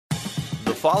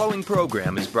following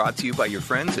program is brought to you by your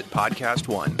friends at Podcast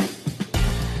One.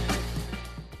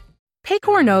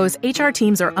 Paycor knows HR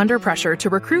teams are under pressure to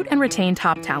recruit and retain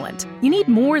top talent. You need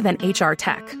more than HR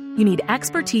tech. You need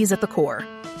expertise at the core.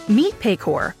 Meet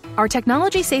Paycor. Our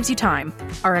technology saves you time.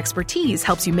 Our expertise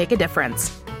helps you make a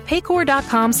difference.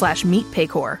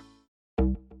 Paycor.com/meetpaycor.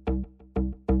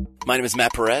 My name is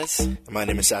Matt Perez. And my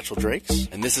name is Satchell Drakes.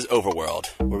 And this is Overworld,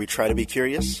 where we try to be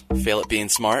curious, fail at being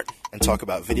smart, and talk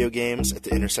about video games at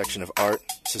the intersection of art,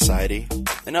 society,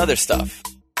 and other stuff.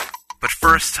 But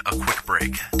first, a quick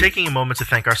break. Taking a moment to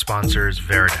thank our sponsors,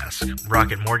 Veridesk,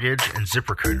 Rocket Mortgage, and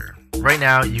ZipRecruiter. Right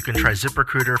now, you can try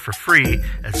ZipRecruiter for free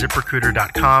at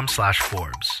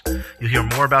ZipRecruiter.com/Forbes. You'll hear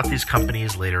more about these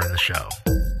companies later in the show.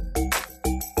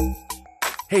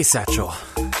 Hey, Satchell.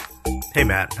 Hey,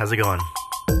 Matt. How's it going?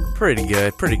 Pretty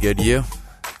good. You?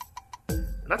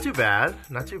 Not too bad.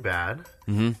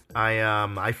 Mm-hmm.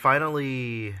 I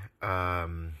finally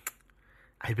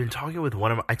I'd been talking with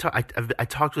one of I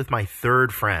talked with my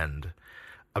third friend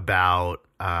about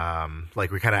like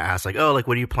we kind of asked like, oh, like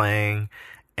what are you playing?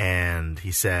 And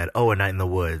he said, oh, A Night in the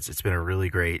Woods. It's been a really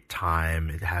great time.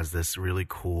 It has this really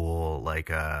cool like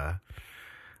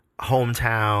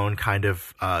hometown kind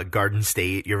of Garden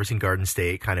State. You ever seen Garden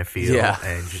State kind of feel? Yeah.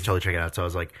 And you should totally check it out. So I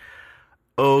was like,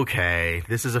 okay,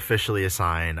 this is officially a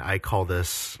sign. I call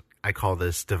this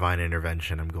divine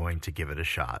intervention. I'm going to give it a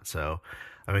shot. So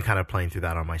I've been kind of playing through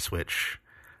that on my Switch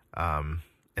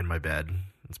in my bed.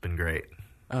 It's been great.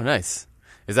 Oh, nice.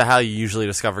 Is that how you usually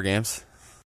discover games?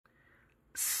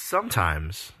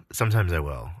 Sometimes I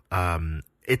will.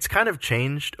 It's kind of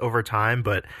changed over time,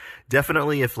 but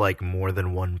definitely if like more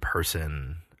than one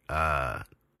person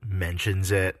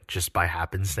mentions it just by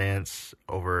happenstance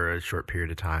over a short period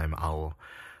of time, I'll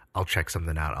check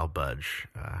something out. I'll budge.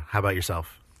 How about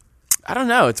yourself? I don't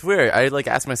know. It's weird. I like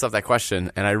ask myself that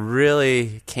question, and I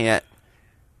really can't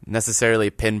necessarily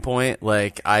pinpoint.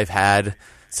 Like I've had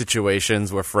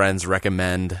situations where friends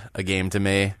recommend a game to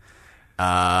me,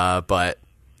 but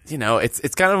you know, it's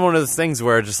kind of one of those things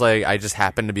where just like I just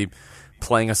happen to be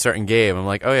playing a certain game. I'm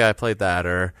like, oh yeah, I played that,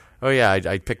 or oh yeah,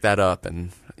 I picked that up,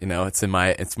 and you know, it's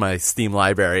my Steam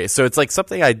library. So it's like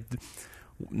something I'm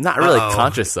not really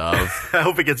conscious of. I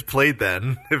hope it gets played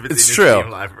then. If it's in true. Your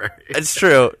Steam library. It's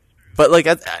true. But like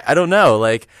I don't know,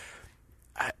 like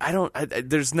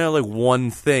there's no like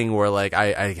one thing where like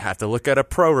I have to look at a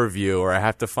pro review, or I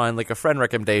have to find like a friend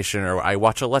recommendation, or I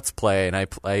watch a let's play and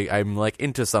I'm like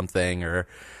into something, or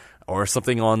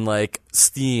something on like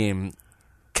Steam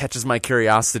catches my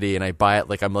curiosity and I buy it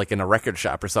like I'm like in a record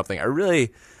shop or something. I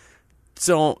really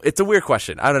don't. It's a weird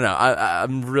question. I don't know.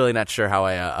 I'm really not sure how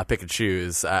I pick and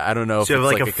choose. I don't know. So if you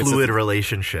have it's like a fluid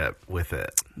relationship with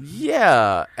it.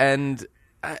 Yeah, and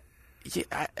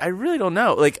I really don't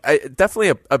know. Like,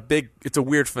 definitely it's a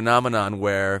weird phenomenon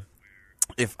where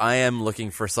if I am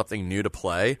looking for something new to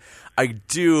play, I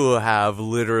do have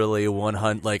literally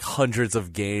hundreds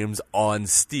of games on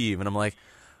Steam, and I'm like,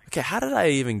 okay, how did I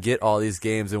even get all these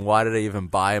games, and why did I even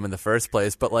buy them in the first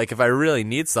place? But like, if I really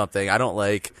need something, I'm not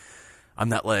like,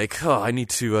 oh, I need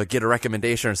to get a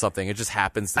recommendation or something. It just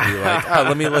happens to be like, oh,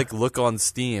 let me like look on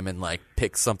Steam and like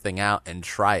pick something out and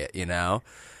try it, you know?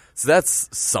 So that's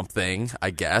something, I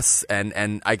guess.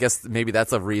 And I guess maybe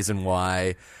that's a reason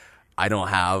why I don't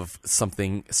have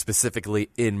something specifically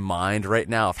in mind right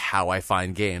now of how I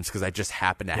find games, because I just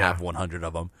happen to have 100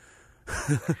 of them.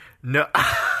 No.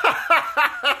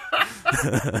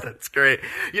 That's great.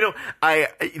 You know,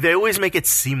 they always make it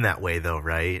seem that way though,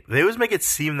 right? They always make it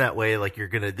seem that way, like you're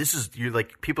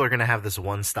people are gonna have this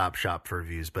one-stop shop for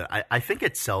reviews, but I think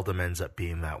it seldom ends up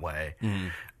being that way.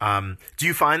 Do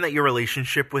you find that your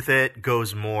relationship with it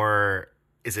goes more,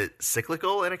 is it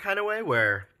cyclical in a kind of way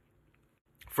where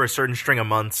for a certain string of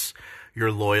months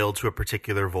you're loyal to a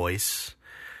particular voice,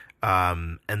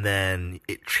 and then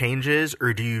it changes,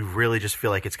 or do you really just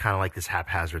feel like it's kind of like this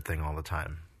haphazard thing all the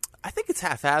time? I think it's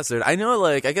haphazard. I know,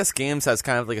 like, I guess games has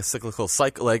kind of like a cyclical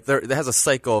cycle. Like, there has a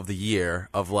cycle of the year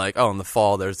of like, oh, in the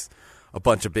fall there's a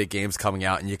bunch of big games coming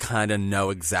out, and you kind of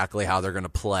know exactly how they're going to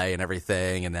play and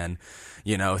everything. And then,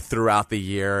 you know, throughout the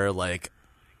year, like,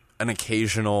 an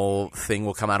occasional thing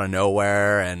will come out of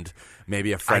nowhere, and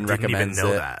maybe a friend recommends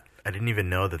it. I didn't even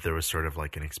know that there was sort of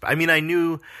like I mean, I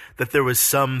knew that there was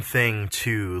something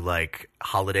to like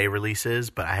holiday releases,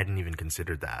 but I hadn't even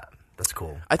considered that. That's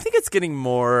cool. I think it's getting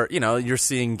more, you know, you're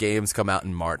seeing games come out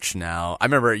in March now. I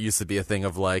remember it used to be a thing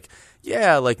of like,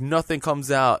 yeah, like nothing comes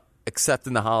out except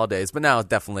in the holidays. But now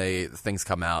definitely things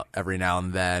come out every now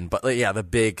and then. But like, yeah, the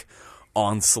big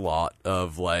onslaught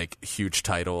of like huge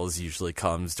titles usually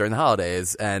comes during the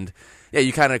holidays. And yeah,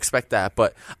 you kind of expect that.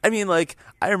 But I mean, like,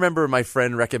 I remember my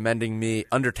friend recommending me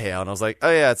Undertale, and I was like,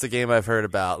 oh yeah, it's a game I've heard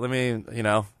about. Let me,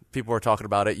 people were talking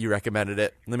about it. You recommended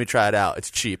it. Let me try it out. It's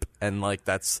cheap, and like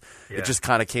it just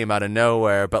kind of came out of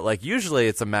nowhere. But like usually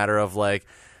it's a matter of like,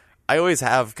 I always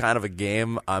have kind of a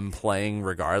game I'm playing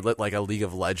regardless, like a League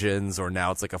of Legends, or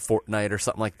now it's like a Fortnite or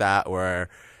something like that, where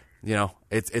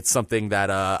it's something that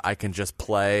I can just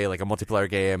play, like a multiplayer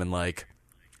game, and like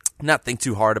not think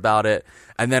too hard about it.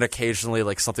 And then occasionally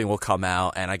like something will come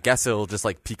out, and I guess it'll just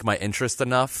like pique my interest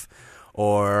enough.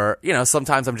 Or,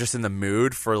 sometimes I'm just in the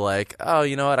mood for like, oh,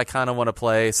 you know what, I kind of want to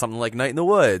play something like Night in the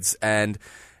Woods, and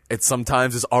it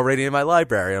sometimes is already in my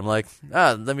library. I'm like,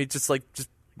 let me just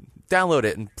download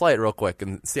it and play it real quick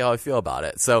and see how I feel about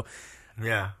it. So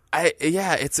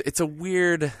it's a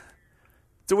weird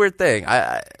thing.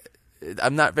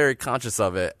 I'm not very conscious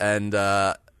of it, and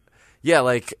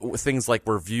like things like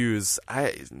reviews,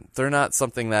 they're not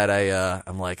something that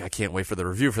I'm like, I can't wait for the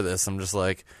review for this. I'm just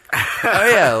like,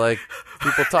 oh yeah, like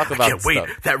people talk about. I can't wait,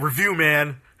 that review,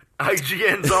 man.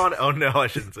 IGN's on. Oh no, I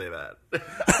shouldn't say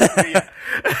that.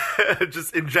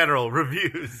 Just in general,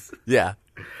 reviews. Yeah.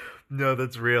 No,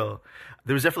 that's real.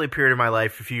 There was definitely a period in my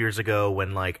life a few years ago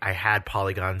when like I had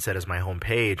Polygon set as my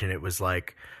homepage, and it was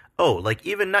like, oh, like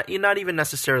even not even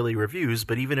necessarily reviews,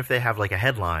 but even if they have like a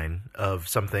headline of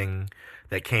something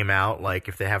that came out, like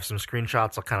if they have some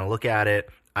screenshots, I'll kind of look at it.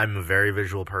 I'm a very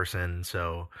visual person,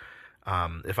 so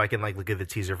if I can like look at the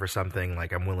teaser for something,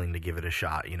 like I'm willing to give it a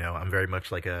shot. I'm very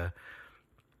much like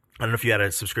I don't know if you had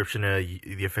a subscription to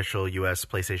the official U.S.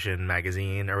 PlayStation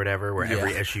magazine or whatever, where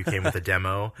every issue came with a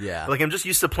demo. Yeah. Like, I'm just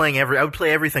used to playing I would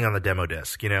play everything on the demo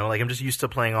disc, Like, I'm just used to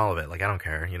playing all of it. Like, I don't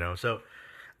care, So,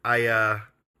 I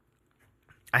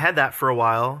had that for a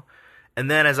while.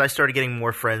 And then as I started getting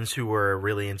more friends who were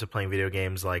really into playing video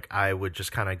games, like, I would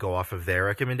just kind of go off of their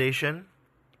recommendation.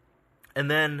 And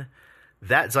then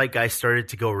that zeitgeist started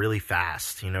to go really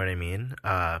fast. You know what I mean?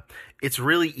 It's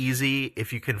really easy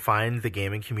if you can find the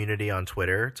gaming community on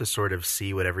Twitter to sort of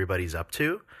see what everybody's up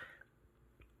to.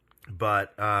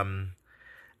 But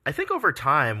I think over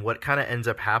time, what kind of ends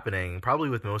up happening, probably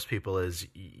with most people, is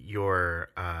your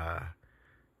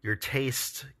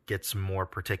taste gets more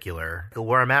particular.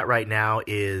 Where I'm at right now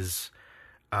is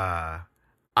I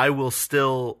will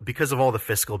still, because of all the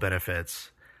fiscal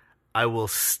benefits, I will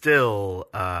still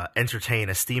entertain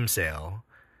a Steam sale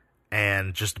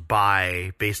and just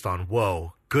buy based on,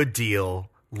 whoa, good deal,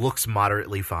 looks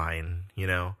moderately fine,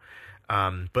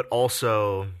 But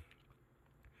also,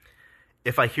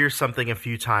 if I hear something a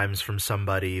few times from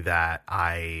somebody that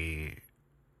I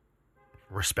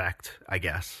respect, I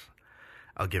guess,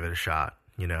 I'll give it a shot,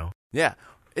 Yeah.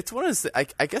 It's one of those,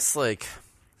 I guess, like,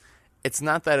 it's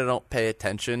not that I don't pay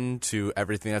attention to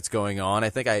everything that's going on. I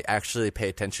think I actually pay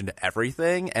attention to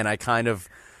everything, and I kind of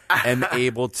am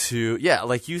able to,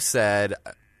 like you said,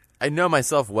 I know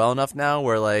myself well enough now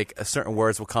where, like, certain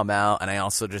words will come out, and I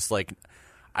also just, like,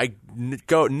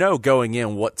 know going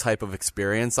in what type of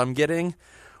experience I'm getting,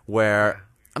 where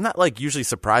I'm not, like, usually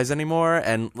surprised anymore,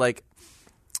 and, like,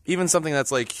 even something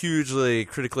that's, like, hugely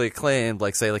critically acclaimed,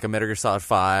 like, say, like a Metal Gear Solid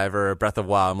 5 or Breath of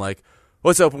Wild, I'm like, well,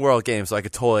 it's an open world game, so I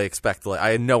could totally expect, like,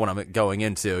 I know what I'm going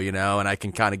into, and I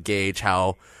can kind of gauge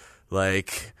how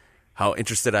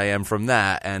interested I am from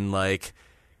that. And, like,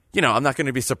 I'm not going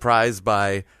to be surprised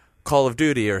by Call of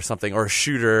Duty or something, or a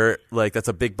shooter, like, that's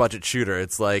a big budget shooter.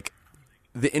 It's like,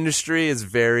 the industry is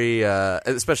very,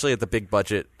 especially at the big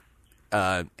budget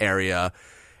area,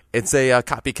 it's a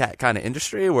copycat kind of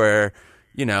industry where,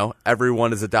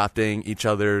 everyone is adopting each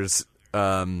other's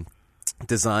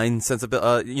design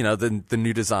sensibility, the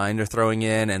new design they're throwing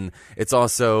in, and it's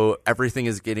also, everything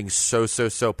is getting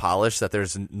so polished that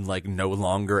there's like no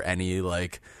longer any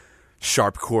like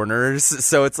sharp corners.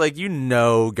 So it's like,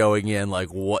 going in,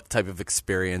 like, what type of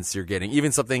experience you're getting.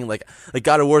 Even something like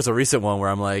God of War is a recent one where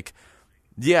I'm like,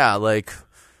 yeah, like,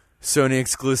 Sony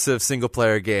exclusive single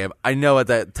player game. I know what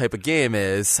that type of game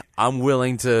is. I'm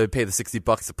willing to pay the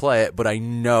 $60 to play it, but I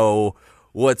know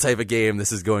what type of game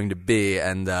this is going to be.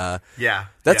 And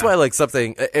that's why, like,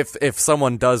 something, if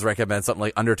someone does recommend something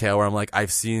like Undertale, where I'm like,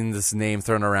 I've seen this name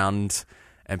thrown around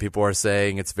and people are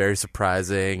saying it's very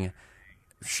surprising,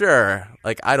 sure,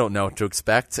 like, I don't know what to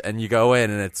expect, and you go in,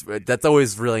 and that's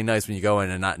always really nice when you go in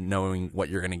and not knowing what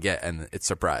you're going to get, and it's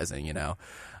surprising, and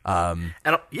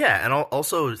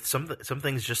also some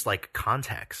things just like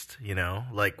context,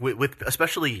 like with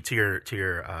especially to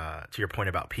your point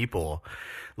about people.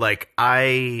 Like,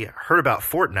 I heard about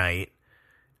Fortnite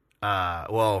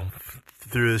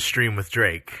through the stream with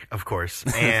Drake, of course,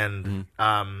 and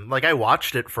like I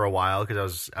watched it for a while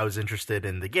because I was interested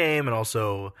in the game and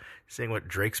also seeing what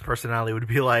Drake's personality would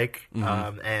be like,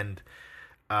 and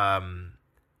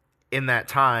in that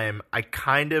time, I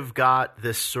kind of got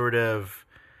this sort of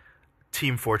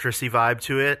Team Fortressy vibe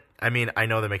to it. I mean, I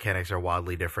know the mechanics are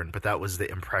wildly different, but that was the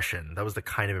impression. That was the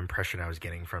kind of impression I was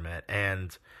getting from it,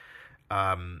 and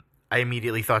I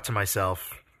immediately thought to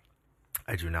myself,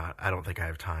 I don't think I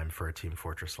have time for a Team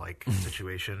Fortress-like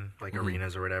situation, like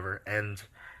arenas or whatever. And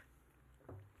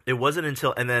it wasn't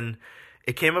until, and then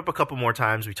it came up a couple more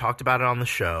times. We talked about it on the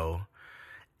show.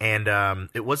 And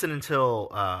it wasn't until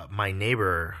my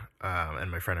neighbor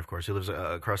and my friend, of course, who lives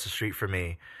across the street from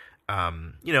me,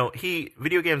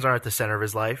 video games aren't at the center of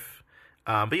his life,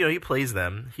 but, he plays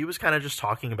them. He was kind of just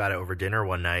talking about it over dinner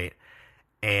one night.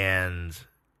 And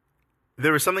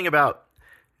there was something about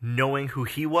knowing who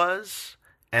he was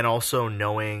and also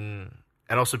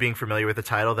being familiar with the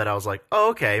title that I was like,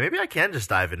 oh, okay, maybe I can just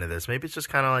dive into this. Maybe it's just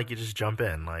kind of like you just jump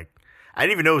in. Like, I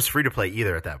didn't even know it was free to play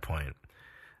either at that point.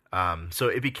 So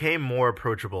it became more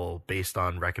approachable based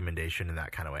on recommendation in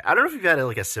that kind of way. I don't know if you've had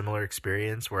like a similar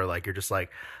experience where like you're just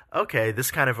like, okay, this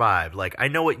kind of vibe. Like I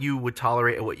know what you would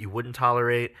tolerate and what you wouldn't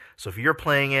tolerate. So if you're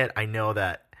playing it, I know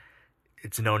that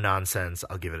it's no nonsense.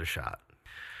 I'll give it a shot.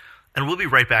 And we'll be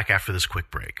right back after this quick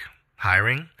break.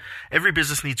 Hiring? Every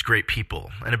business needs great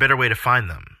people, and a better way to find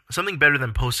them. Something better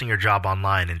than posting your job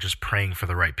online and just praying for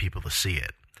the right people to see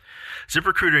it.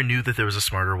 ZipRecruiter knew that there was a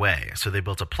smarter way, so they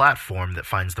built a platform that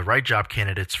finds the right job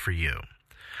candidates for you.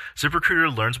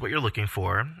 ZipRecruiter learns what you're looking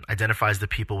for, identifies the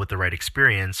people with the right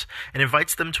experience, and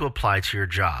invites them to apply to your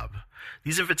job.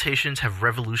 These invitations have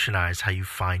revolutionized how you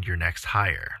find your next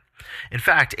hire. In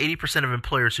fact, 80% of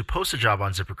employers who post a job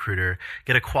on ZipRecruiter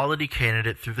get a quality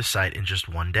candidate through the site in just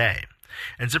one day.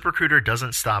 And ZipRecruiter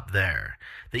doesn't stop there.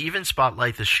 They even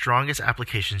spotlight the strongest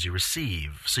applications you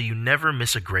receive, so you never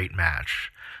miss a great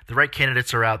match. The right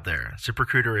candidates are out there.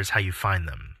 ZipRecruiter is how you find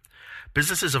them.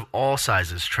 Businesses of all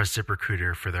sizes trust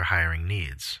ZipRecruiter for their hiring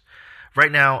needs.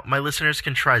 Right now, my listeners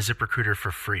can try ZipRecruiter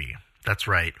for free. That's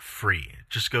right, free.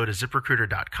 Just go to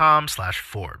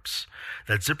ZipRecruiter.com/Forbes.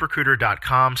 That's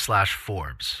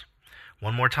ZipRecruiter.com/Forbes.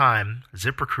 One more time,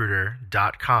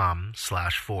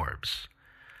 ZipRecruiter.com/Forbes.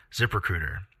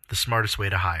 ZipRecruiter, the smartest way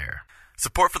to hire.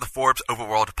 Support for the Forbes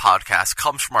Overworld podcast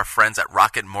comes from our friends at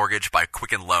Rocket Mortgage by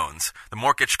Quicken Loans, the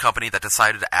mortgage company that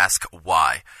decided to ask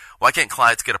why. Why can't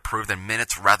clients get approved in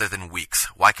minutes rather than weeks?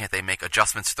 Why can't they make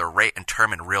adjustments to their rate and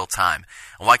term in real time?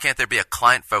 And why can't there be a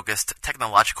client-focused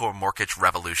technological mortgage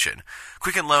revolution?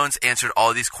 Quicken Loans answered all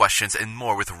of these questions and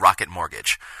more with Rocket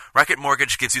Mortgage. Rocket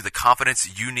Mortgage gives you the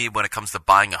confidence you need when it comes to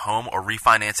buying a home or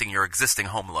refinancing your existing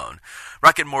home loan.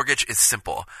 Rocket Mortgage is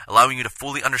simple, allowing you to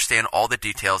fully understand all the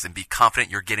details and be confident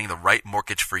you're getting the right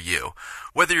mortgage for you.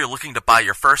 Whether you're looking to buy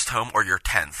your first home or your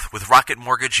 10th, with Rocket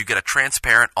Mortgage you get a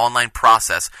transparent online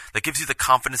process that gives you the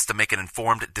confidence to make an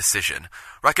informed decision.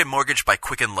 Rocket Mortgage by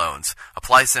Quicken Loans.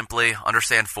 Apply simply,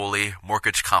 understand fully,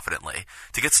 mortgage confidently.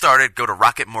 To get started, go to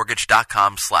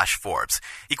rocketmortgage.com/Forbes.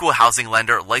 Equal housing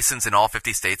lender, licensed in all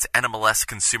 50 states, NMLS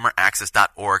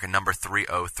consumeraccess.org, number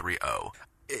 3030.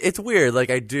 It's weird, like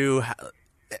I do,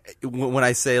 when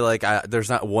I say like there's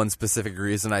not one specific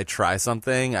reason I try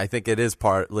something, I think it is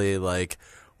partly like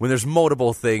when there's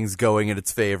multiple things going in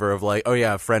its favor of like, oh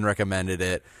yeah, a friend recommended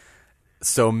it.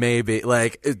 So maybe,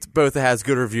 like, it both has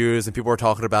good reviews and people are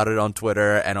talking about it on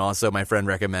Twitter, and also my friend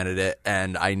recommended it,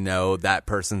 and I know that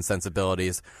person's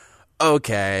sensibilities.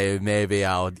 Okay, maybe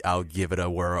I'll give it a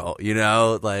whirl,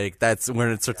 Like, that's when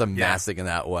it starts amassing in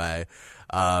that way.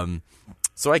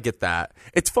 So I get that.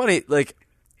 It's funny, like,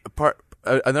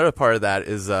 another part of that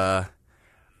is, I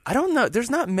don't know, there's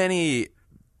not many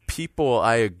people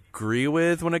I agree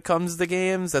with when it comes to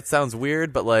games. That sounds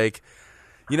weird, but, like,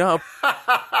 how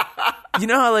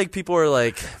like people are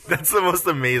like, that's the most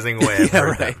amazing way I've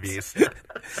heard that piece.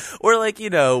 Or like,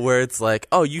 where it's like,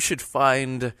 oh, you should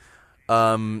find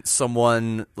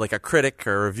someone like a critic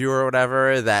or reviewer or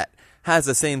whatever that has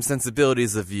the same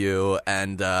sensibilities of you,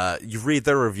 and you read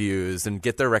their reviews and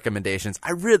get their recommendations.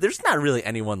 There's not really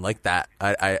anyone like that.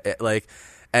 I like,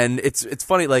 and it's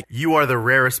funny, like, you are the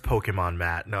rarest Pokemon,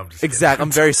 Matt. No, I'm just kidding. Exactly.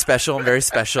 I'm very special.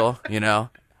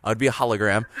 I would be a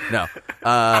hologram. No.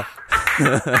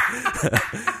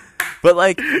 But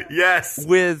like, yes,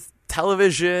 with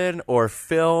television or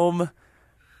film,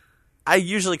 I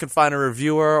usually can find a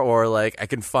reviewer, or like I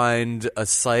can find a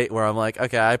site where I'm like,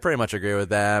 okay, I pretty much agree with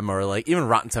them, or like even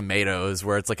Rotten Tomatoes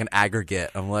where it's like an aggregate.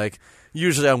 I'm like,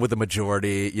 usually I'm with the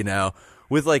majority,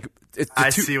 with like I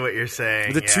see what you're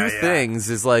saying. The two things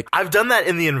is like I've done that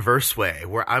in the inverse way,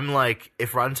 where I'm like,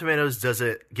 if Rotten Tomatoes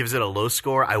gives it a low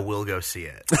score, I will go see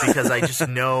it because I just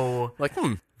know like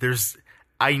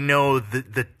I know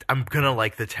that I'm gonna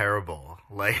like the terrible.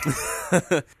 Like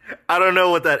I don't know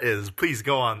what that is. Please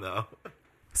go on though.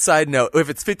 Side note: if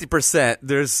it's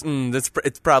 50%,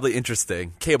 it's probably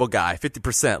interesting. Cable Guy,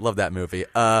 50%. Love that movie.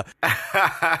 Because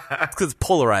it's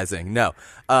polarizing. No,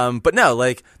 but no,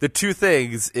 like the two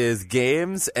things is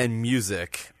games and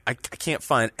music. I can't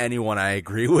find anyone I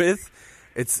agree with.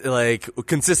 It's like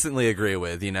consistently agree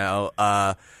with. You know,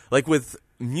 like with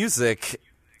music,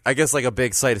 I guess like a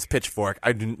big site is Pitchfork.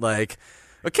 I didn't like.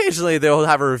 Occasionally they'll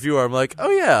have a reviewer. I'm like, oh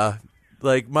yeah.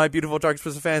 Like, My Beautiful Dark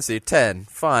Twisted Fantasy, 10,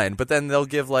 fine. But then they'll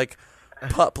give, like,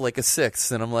 Pup, like, a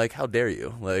 6. And I'm like, how dare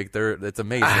you? Like, it's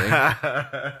amazing.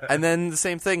 And then the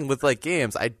same thing with, like,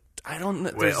 games. I don't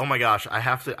know. Wait, oh my gosh.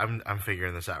 I'm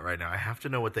figuring this out right now. I have to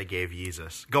know what they gave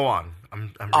Yeezus. Go on.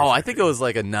 I think it was,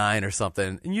 like, a 9 or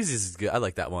something. And Yeezus is good. I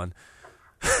like that one.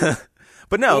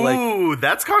 But no, Ooh,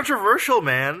 that's controversial,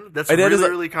 man. That's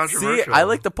really controversial. See, I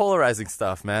like the polarizing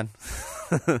stuff, man.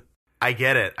 I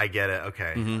get it.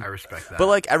 Okay, I respect that. But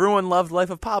like everyone loved Life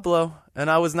of Pablo,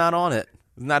 and I was not on it.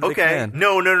 Not a big fan.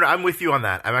 No. I'm with you on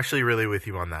that. I'm actually really with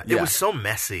you on that. Yeah. It was so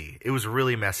messy. It was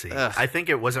really messy. Ugh. I think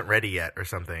it wasn't ready yet or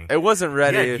something. It wasn't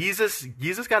ready. Yeah,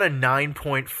 Yeezus got a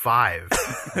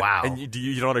 9.5. Wow. And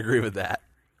you don't agree with that?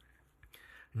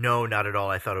 No, not at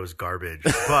all. I thought it was garbage.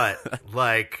 But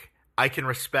like, I can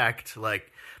respect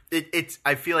like it's.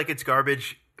 I feel like it's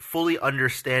garbage. Fully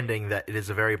understanding that it is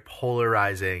a very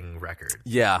polarizing record.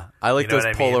 Yeah, I like those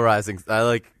polarizing. I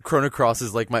like Chrono Cross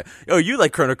is like my. Oh, you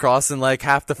like Chrono Cross, and like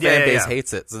half the fan base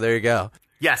hates it. So there you go.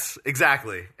 Yes,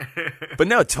 exactly. But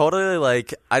no, totally.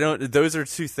 Like I don't. Those are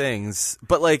two things.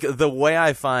 But like the way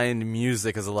I find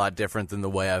music is a lot different than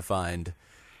the way I find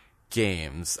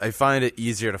games. I find it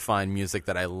easier to find music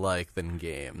that I like than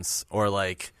games, or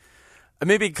like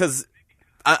maybe because.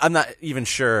 I'm not even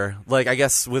sure. Like, I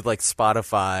guess with like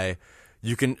Spotify,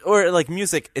 you can, or like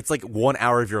music, it's like 1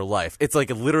 hour of your life. It's like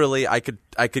literally, I could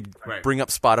bring up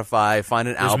Spotify, find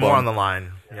an album. There's more on the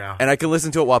line, yeah. And I can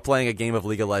listen to it while playing a game of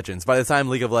League of Legends. By the time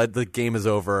the game is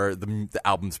over, the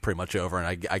album's pretty much over,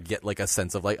 and I get like a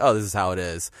sense of like, oh, this is how it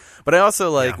is. But I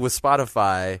also like with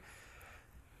Spotify,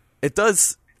 it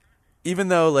does. Even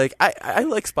though like I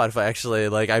like Spotify actually,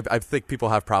 like I think people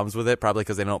have problems with it probably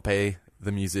because they don't pay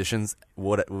the musicians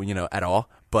at all,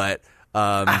 but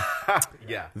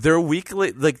they're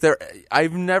weekly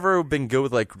I've never been good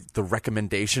with like the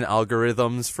recommendation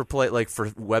algorithms for for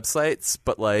websites,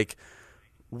 but like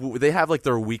they have like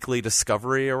their weekly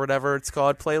discovery or whatever it's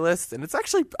called playlist, and it's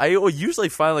actually I usually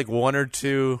find like one or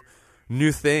two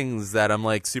new things that I'm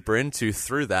like super into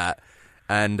through that.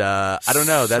 And I don't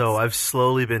know. So I've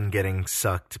slowly been getting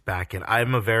sucked back in.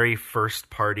 I'm a very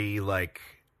first party like.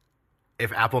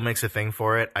 If Apple makes a thing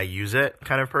for it, I use it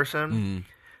kind of person.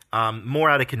 More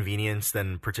out of convenience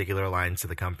than particular lines to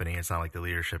the company. It's not like the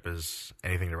leadership is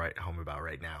anything to write home about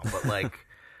right now. But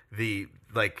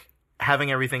like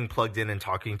having everything plugged in and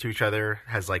talking to each other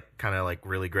has like kind of like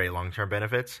really great long-term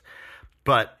benefits.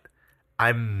 But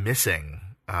I'm missing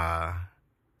Spotify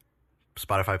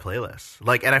playlists.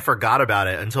 Like, and I forgot about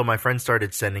it until my friend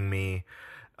started sending me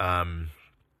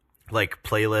like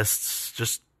playlists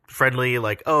just friendly,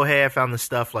 like, oh hey, I found this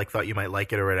stuff, like thought you might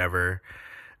like it or whatever,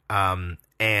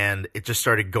 and it just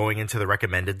started going into the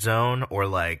recommended zone, or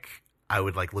like I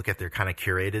would like look at their kind of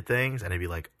curated things and I'd be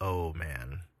like, oh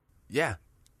man, yeah,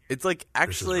 it's like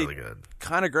actually really good,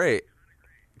 kind of great,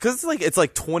 because it's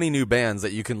like 20 new bands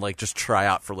that you can like just try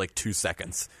out for like 2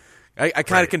 seconds. I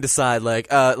kind of can decide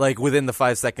like within the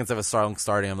 5 seconds of a song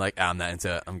starting, I'm like, I'm not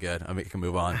into it, I'm good, I can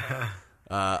move on.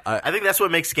 I think that's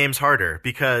what makes games harder,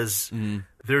 because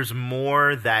there's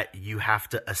more that you have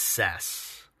to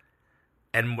assess,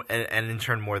 and in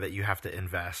turn more that you have to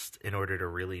invest in order to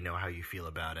really know how you feel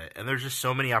about it. And there's just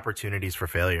so many opportunities for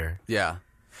failure. Yeah,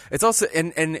 it's also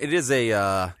and it is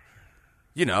a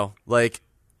like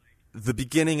the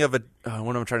beginning of a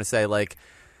what am I trying to say, like,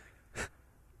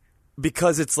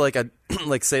 because it's like a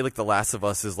like say like The Last of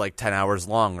Us is like 10 hours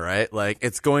long, right? Like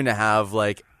it's going to have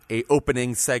like a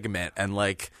opening segment, and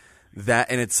like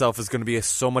that in itself is going to be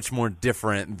so much more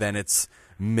different than its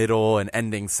middle and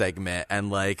ending segment. And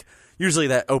like usually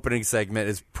that opening segment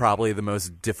is probably the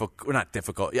most not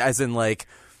difficult, as in like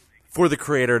for the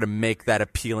creator to make that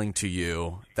appealing to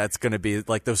you. That's going to be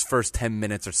like those first 10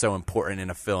 minutes are so important in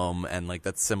a film, and like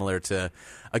that's similar to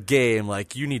a game.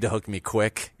 Like you need to hook me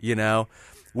quick,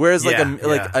 Whereas like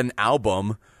an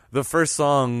album, the first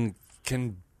song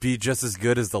can be just as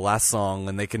good as the last song,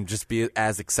 and they can just be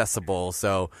as accessible.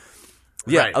 So,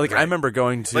 yeah, Right, like right. I remember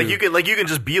going to you can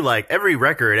just be like every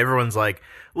record. Everyone's like,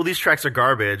 well, these tracks are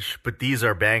garbage, but these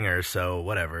are bangers, so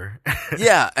whatever.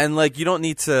 yeah, and like you don't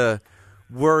need to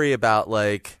worry about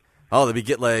like, oh, the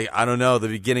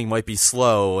beginning might be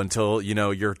slow until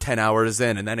you're 10 hours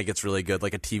in, and then it gets really good.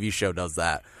 Like a TV show does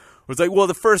that. It's like, well,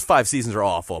 the first 5 seasons are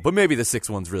awful, but maybe the 6th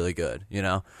one's really good.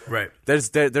 Right.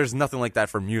 There's nothing like that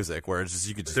for music, where it's just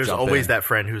you could just There's jump always in. that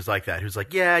friend who's like that, who's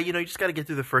like, yeah, you just got to get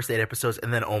through the first 8 episodes,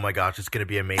 and then, oh my gosh, it's going to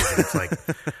be amazing. It's like,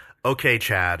 okay,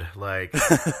 Chad, like,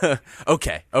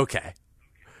 okay,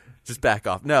 just back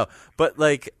off. No, but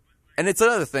like, and it's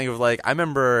another thing of like, I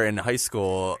remember in high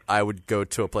school, I would go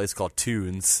to a place called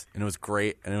Tunes, and it was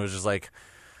great, and it was just like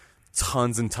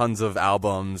tons and tons of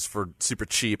albums for super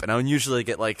cheap, and I would usually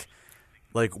get like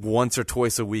once or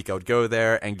twice a week I would go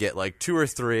there and get like 2 or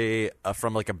 3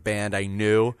 from like a band I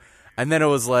knew, and then it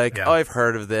was like, oh, I've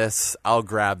heard of this, I'll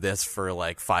grab this for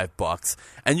like $5,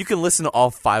 and you can listen to all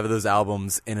 5 of those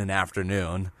albums in an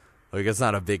afternoon. Like, it's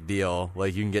not a big deal,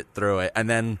 like you can get through it. And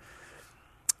then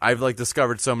I've like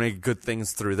discovered so many good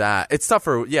things through that. It's tough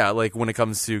for like when it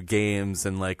comes to games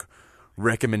and like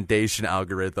recommendation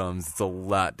algorithms, it's a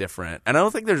lot different, and I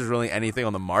don't think there's really anything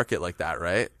on the market like that,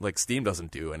 right? Like Steam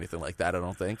doesn't do anything like that, I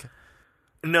don't think.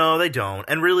 No, they don't.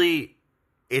 And really,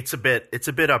 it's a bit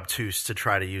obtuse to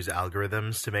try to use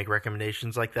algorithms to make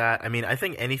recommendations like that. I mean, I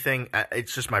think anything,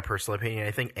 it's just my personal opinion,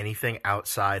 I think anything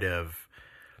outside of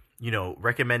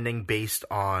recommending based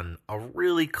on a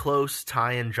really close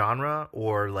tie-in genre,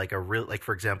 or like like,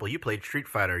 for example, you played Street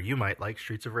Fighter, you might like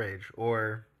Streets of Rage,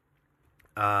 or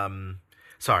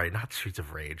sorry, not Streets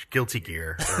of Rage, Guilty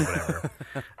Gear or whatever.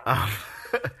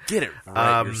 Get it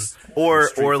right.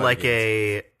 Or like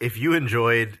if you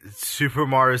enjoyed Super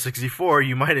Mario 64,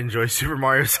 you might enjoy Super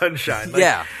Mario Sunshine. Like,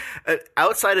 yeah.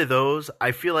 Outside of those,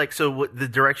 I feel like the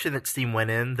direction that Steam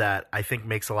went in that I think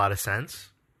makes a lot of sense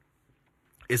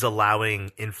is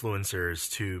allowing influencers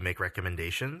to make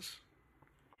recommendations.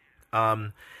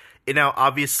 And now,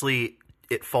 obviously,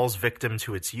 it falls victim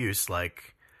to its use.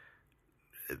 Like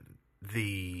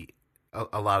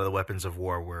a lot of the weapons of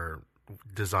war were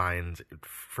designed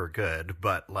for good,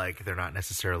 but like they're not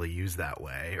necessarily used that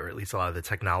way, or at least a lot of the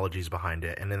technologies behind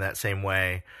it. And in that same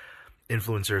way,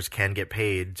 influencers can get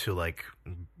paid to like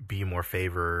be more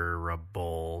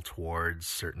favorable towards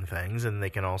certain things, and they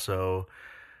can also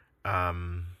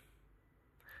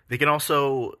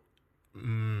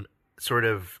sort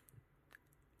of,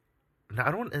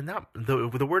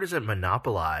 the word isn't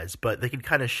monopolize, but they can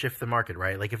kind of shift the market,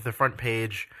 right? Like if the front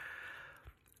page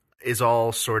is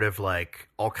all sort of like,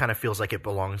 all kind of feels like it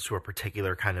belongs to a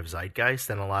particular kind of zeitgeist,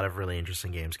 then a lot of really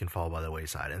interesting games can fall by the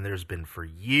wayside. And there's been for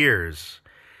years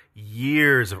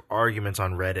of arguments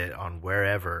on Reddit, on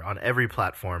wherever, on every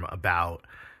platform about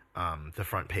the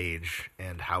front page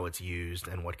and how it's used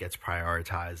and what gets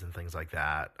prioritized and things like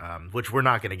that, which we're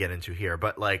not going to get into here.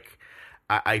 But like,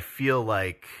 I feel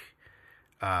like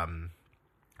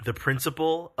the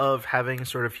principle of having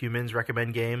sort of humans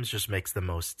recommend games just makes the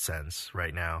most sense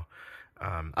right now.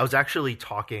 I was actually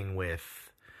talking with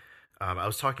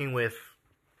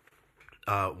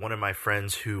one of my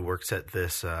friends who works at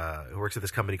this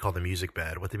company called the Music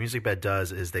Bed. What the Music Bed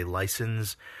does is they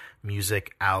license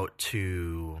music out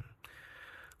to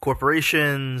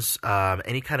corporations,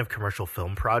 any kind of commercial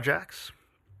film projects.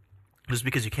 Just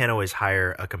because you can't always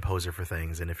hire a composer for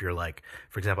things. And if you're like,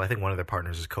 for example, I think one of their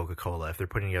partners is Coca-Cola. If they're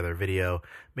putting together a video,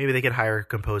 maybe they could hire a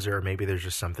composer, or maybe there's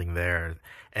just something there.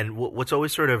 And what's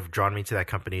always sort of drawn me to that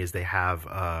company is they have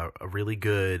a really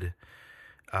good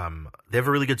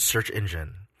search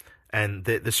engine. And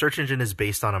the search engine is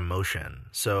based on emotion.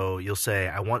 So you'll say,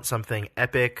 I want something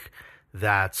epic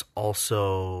that's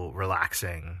also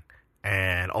relaxing,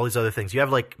 and all these other things. You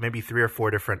have like maybe 3 or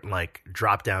 4 different like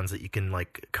drop downs that you can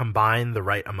like combine the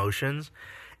right emotions,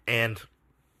 and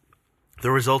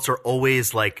the results are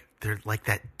always like, they're like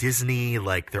that Disney,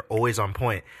 like they're always on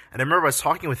point. And I remember I was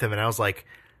talking with him, and I was like,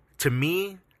 to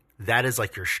me, that is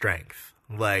like your strength.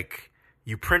 Like,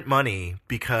 you print money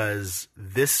because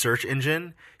this search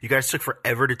engine, you guys took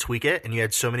forever to tweak it, and you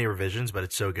had so many revisions, but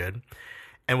it's so good.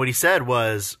 And what he said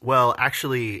was, well,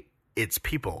 actually, it's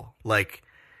people. Like,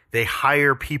 they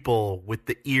hire people with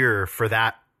the ear for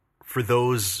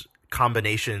those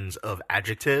combinations of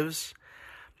adjectives,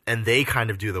 and they kind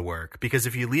of do the work. Because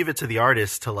if you leave it to the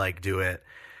artist to like do it,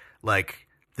 like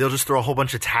they'll just throw a whole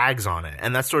bunch of tags on it.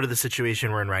 And that's sort of the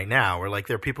situation we're in right now, where like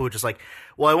there are people who just like,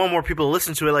 well, I want more people to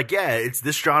listen to it. Like, yeah, it's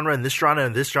this genre and this genre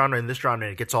and this genre and this genre,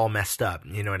 and it gets all messed up.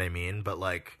 You know what I mean? But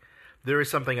like, there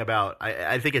is something about,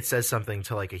 I think it says something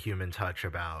to like a human touch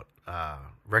about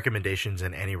recommendations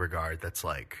in any regard that's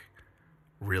like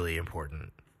really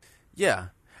important. Yeah.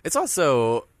 It's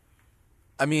also,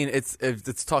 I mean,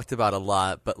 it's talked about a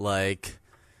lot, but like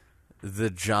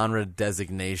the genre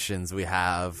designations we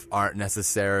have aren't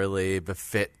necessarily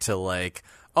befit to like,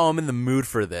 oh, I'm in the mood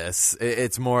for this.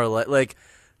 It's more like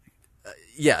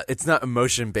yeah, it's not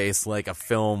emotion based like a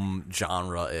film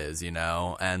genre is, you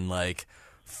know, and like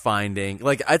finding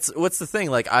like what's the thing,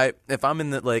 like if I'm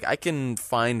in the like I can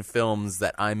find films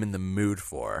that I'm in the mood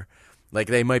for. Like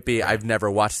they might be, I've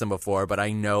never watched them before, but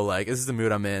I know like this is the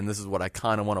mood I'm in. This is what I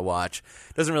kind of want to watch.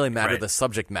 It doesn't really matter the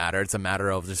subject matter. It's a matter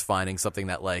of just finding something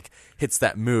that like hits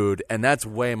that mood, and that's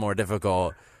way more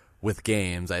difficult with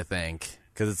games, I think,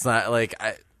 because it's not like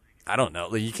I don't know.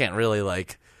 Like, you can't really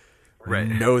like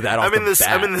know that. I'm in this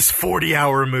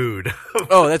 40-hour mood.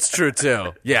 Oh, that's true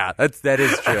too. Yeah, that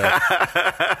is true.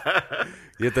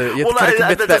 You have to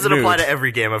that doesn't mood. apply to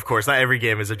every game, of course. Not every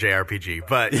game is a JRPG,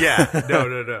 but yeah,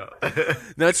 no.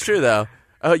 No, it's true though.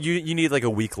 You need like a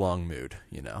week-long mood,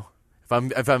 you know.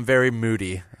 If I'm very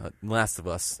moody, Last of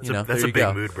Us, that's a big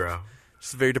go. mood, bro.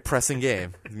 Just a very depressing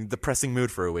game, depressing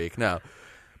mood for a week. No,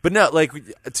 but no, like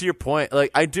to your point,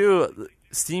 like I do.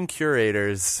 Steam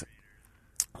curators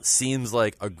seems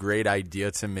like a great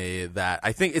idea to me. That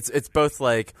I think it's both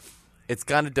like it's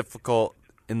kind of difficult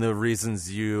in the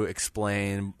reasons you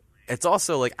explain. It's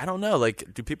also like I don't know,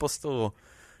 like do people still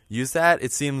use that?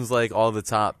 It seems like all the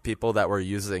top people that were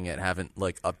using it haven't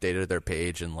like updated their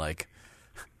page in like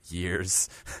years.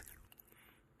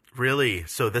 Really?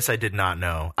 So this I did not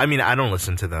know. I mean, I don't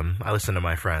listen to them. I listen to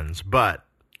my friends, but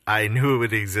I knew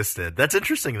it existed. That's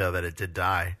interesting though that it did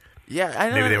die. Yeah, I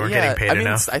know. Maybe they weren't getting paid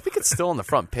enough. I think it's still on the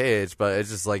front page, but it's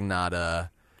just like not a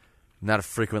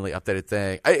frequently updated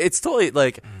thing. It's totally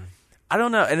like I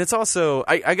don't know, and it's also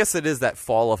I guess it is that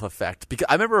fall off effect, because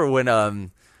I remember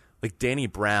when like Danny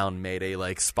Brown made a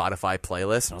like Spotify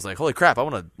playlist, and I was like, holy crap, I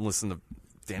want to listen to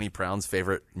Danny Brown's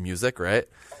favorite music, right?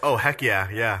 Oh heck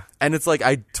yeah. And it's like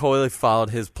I totally followed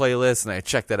his playlist and I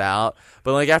checked it out,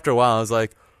 but like after a while I was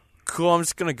like, cool, I'm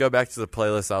just gonna go back to the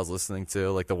playlist I was listening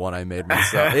to, like the one I made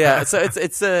myself. Yeah, so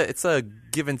it's a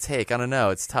give and take. I don't know,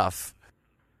 it's tough.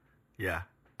 Yeah,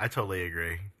 I totally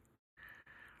agree.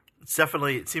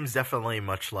 It seems definitely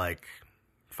much like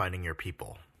finding your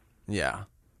people. Yeah,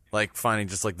 like finding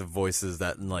just like the voices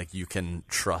that like you can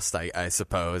trust. I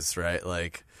suppose, right?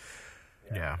 Like,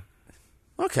 yeah.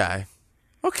 Okay.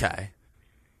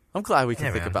 I'm glad we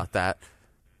can think about that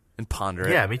and ponder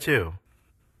it. Yeah, me too.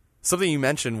 Something you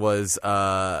mentioned was,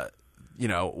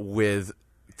 with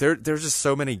there's just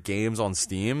so many games on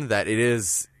Steam that it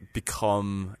has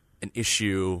become an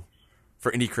issue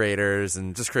for indie creators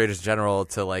and just creators in general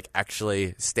to like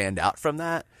actually stand out from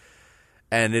that.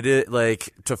 And it is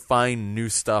like to find new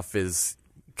stuff is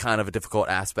kind of a difficult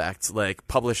aspect. Like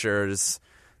publishers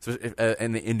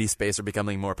in the indie space are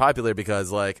becoming more popular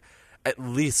because like at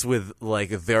least with like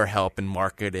their help in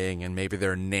marketing and maybe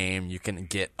their name, you can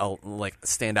get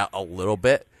stand out a little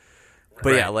bit.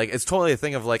 But yeah, like it's totally a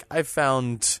thing of like I've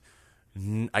found,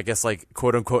 I guess like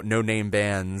quote unquote no name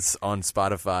bands on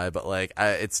Spotify, but like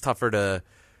it's tougher to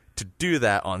do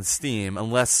that on Steam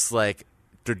unless like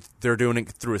they're doing it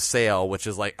through a sale, which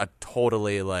is like a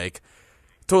totally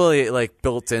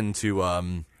built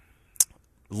into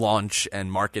launch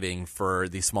and marketing for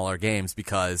these smaller games,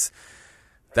 because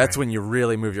that's when you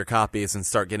really move your copies and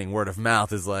start getting word of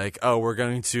mouth is like, oh, we're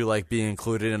going to like be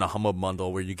included in a humble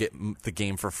bundle where you get the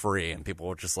game for free, and people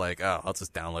are just like, oh, I'll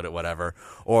just download it, whatever.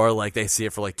 Or like they see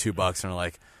it for like $2 and are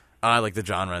like, oh, I like the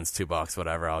genre, it's $2,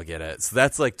 whatever, I'll get it. So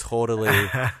that's like totally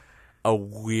a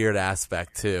weird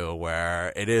aspect too,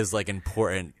 where it is like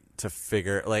important to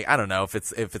figure, like I don't know if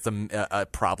it's a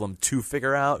problem to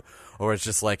figure out, or it's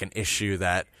just like an issue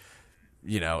that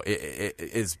it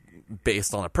is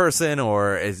based on a person,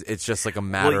 or it's just like a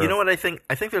matter. Well, you know what I think?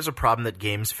 I think there's a problem that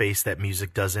games face that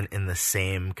music doesn't in the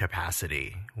same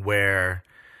capacity. Where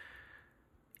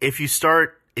if you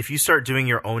start doing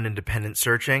your own independent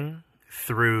searching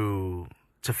to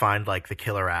find like the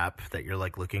killer app that you're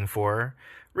like looking for,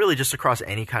 really just across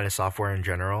any kind of software in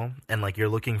general, and like you're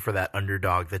looking for that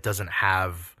underdog that doesn't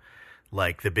have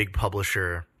like the big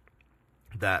publisher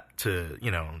that to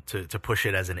push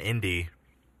it as an indie,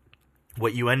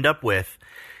 what you end up with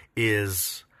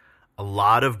is a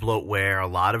lot of bloatware, a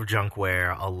lot of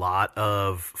junkware, a lot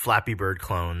of Flappy Bird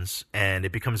clones, and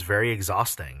it becomes very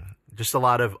exhausting. Just a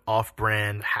lot of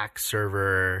off-brand hack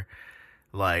server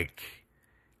like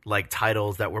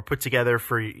titles that were put together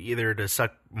for either to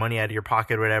suck money out of your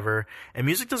pocket or whatever. And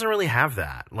music doesn't really have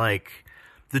that. Like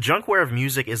the junkware of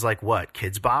music is like what?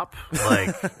 Kids Bop?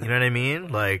 Like, you know what I mean?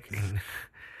 Like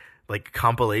like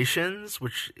compilations,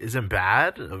 which isn't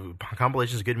bad.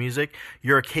 Compilations of good music.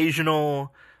 Your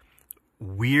occasional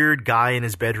weird guy in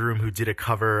his bedroom who did a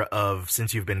cover of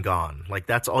Since You've Been Gone. Like,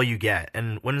 that's all you get.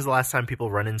 And when is the last time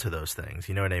people run into those things?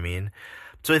 You know what I mean?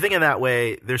 So I think in that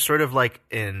way, there's sort of like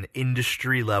an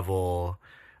industry level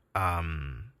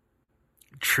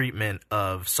treatment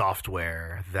of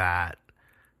software that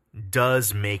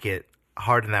does make it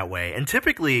hard in that way. And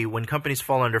typically when companies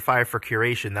fall under fire for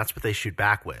curation, that's what they shoot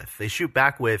back with. They shoot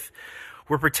back with,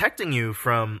 we're protecting you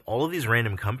from all of these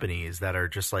random companies that are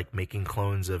just like making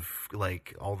clones of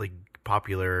like all the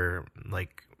popular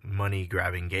like money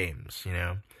grabbing games, you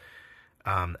know?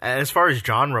 And as far as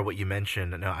genre, what you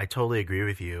mentioned, no, I totally agree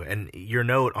with you. And your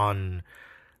note on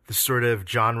the sort of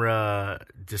genre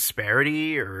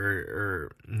disparity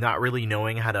or not really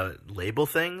knowing how to label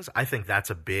things, I think that's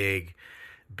a big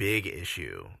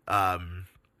issue.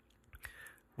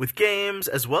 With games,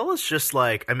 as well as just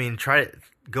like, I mean,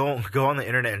 go on the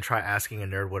internet and try asking a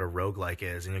nerd what a roguelike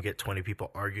is, and you'll get 20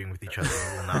 people arguing with each other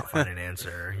and will not find an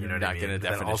answer. You know what I mean? Not getting a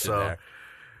definition there.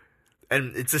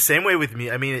 And it's the same way with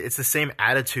me. I mean, it's the same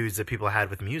attitudes that people had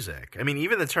with music. I mean,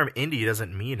 even the term indie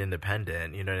doesn't mean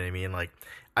independent. You know what I mean? Like,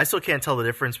 I still can't tell the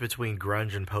difference between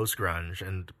grunge and post-grunge.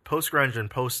 And post-grunge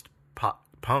and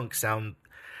post-punk sound...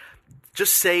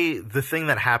 Just say the thing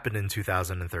that happened in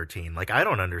 2013. Like, I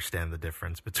don't understand the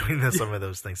difference between some of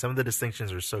those things. Some of the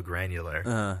distinctions are so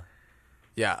granular.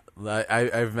 Yeah,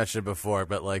 I've mentioned it before,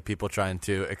 but like people trying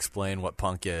to explain what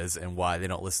punk is and why they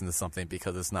don't listen to something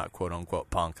because it's not quote unquote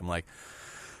punk. I'm like,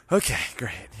 okay,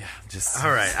 great, yeah, just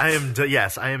all right. I am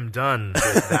done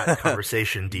with that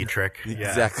conversation, Dietrich. Yeah.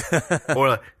 Exactly. Or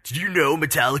like, did you know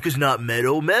Metallica's not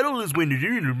metal? Metal is when you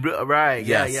do right.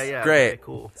 Yes. Yeah. Great, okay,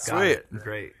 cool, sweet, got it.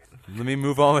 Great. Let me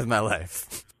move on with my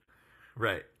life.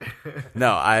 Right.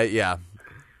 No, I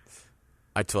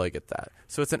totally get that.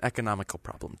 So it's an economical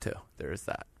problem too. There is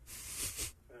that.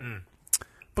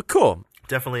 But cool.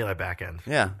 Definitely on back end.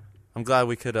 Yeah. I'm glad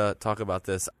we could talk about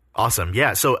this. Awesome.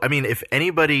 Yeah. So, I mean, if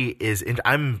anybody is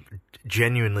I'm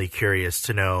genuinely curious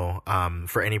to know,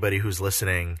 for anybody who's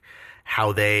listening,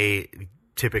 how they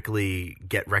typically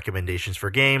get recommendations for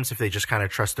games, if they just kind of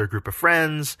trust their group of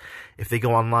friends, if they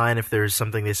go online, if there's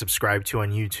something they subscribe to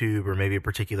on YouTube or maybe a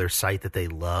particular site that they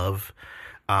love.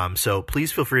 So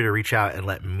please feel free to reach out and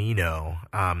let me know.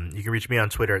 You can reach me on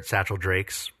Twitter at Satchell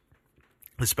Drakes.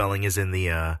 The spelling is in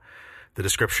the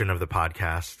description of the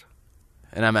podcast.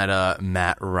 And I'm at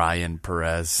Matt Ryan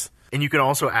Perez. And you can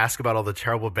also ask about all the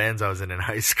terrible bands I was in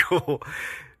high school.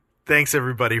 Thanks,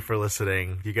 everybody, for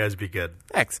listening. You guys be good.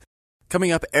 Thanks.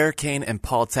 Coming up, Erik, Kain, and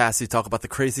Paul Tassi talk about the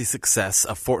crazy success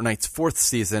of Fortnite's 4th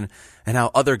season and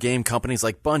how other game companies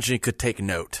like Bungie could take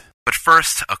note. But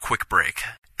first, a quick break.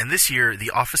 And this year,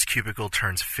 the office cubicle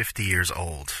turns 50 years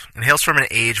old. It hails from an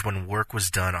age when work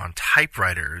was done on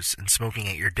typewriters and smoking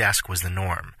at your desk was the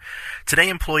norm. Today,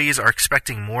 employees are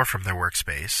expecting more from their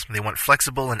workspace. They want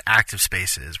flexible and active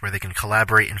spaces where they can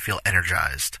collaborate and feel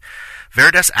energized.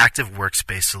 Veridesk Active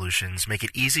Workspace solutions make it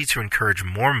easy to encourage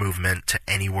more movement to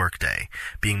any workday.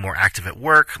 Being more active at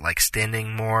work, like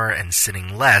standing more and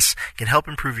sitting less, can help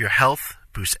improve your health,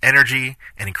 boost energy,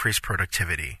 and increase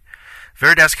productivity.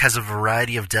 Veridesk has a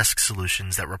variety of desk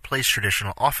solutions that replace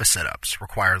traditional office setups,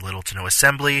 require little to no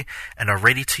assembly, and are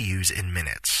ready to use in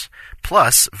minutes.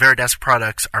 Plus, Veridesk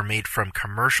products are made from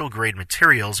commercial-grade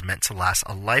materials meant to last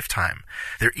a lifetime.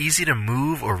 They're easy to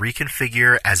move or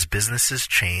reconfigure as businesses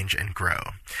change and grow.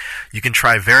 You can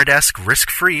try Veridesk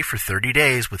risk-free for 30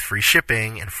 days with free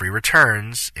shipping and free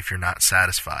returns if you're not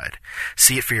satisfied.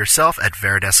 See it for yourself at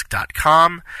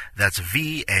veridesk.com. That's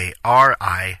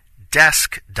VARI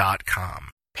desk.com.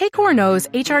 Paycor knows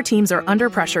HR teams are under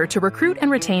pressure to recruit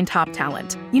and retain top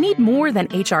talent. You need more than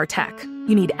HR tech.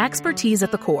 You need expertise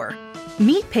at the core.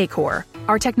 Meet Paycor.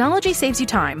 Our technology saves you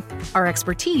time. Our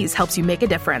expertise helps you make a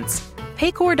difference.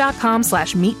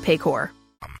 Paycor.com/meetpaycor.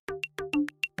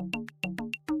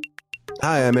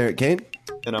 Hi, I'm Erik, Kain.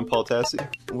 And I'm Paul Tassi.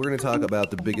 We're going to talk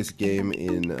about the biggest game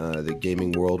in the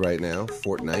gaming world right now,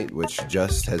 Fortnite, which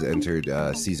just has entered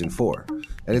Season 4.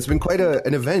 And it's been quite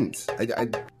an event.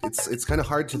 It's kind of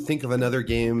hard to think of another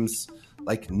game's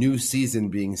like new season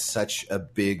being such a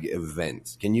big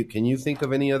event. Can you think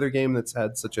of any other game that's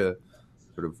had such a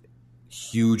sort of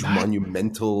huge,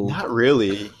 monumental... Not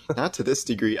really. Not to this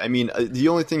degree. I mean, the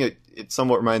only thing it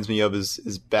somewhat reminds me of is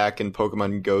back in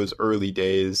Pokemon Go's early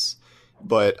days.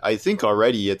 But I think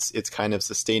already it's kind of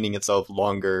sustaining itself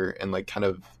longer and like kind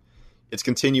of it's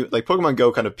continued. Like Pokemon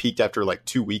Go kind of peaked after like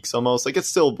 2 weeks almost. Like it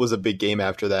still was a big game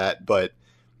after that, but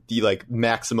the like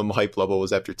maximum hype level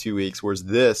was after 2 weeks. Whereas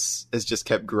this has just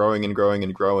kept growing and growing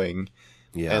and growing.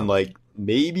 Yeah. And like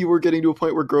maybe we're getting to a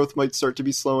point where growth might start to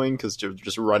be slowing because they're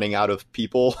just running out of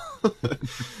people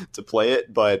to play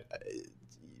it. But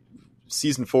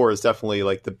season 4 is definitely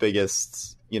like the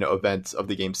biggest, event of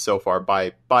the game so far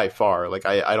by far. Like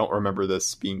I don't remember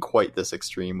this being quite this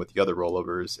extreme with the other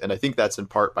rollovers. And I think that's in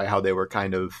part by how they were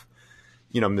kind of,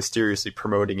 mysteriously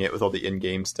promoting it with all the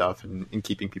in-game stuff and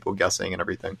keeping people guessing and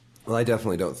everything. Well, I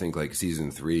definitely don't think like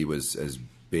season 3 was as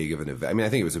big of an event. I mean, I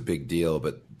think it was a big deal,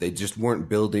 but they just weren't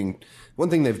building. One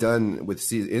thing they've done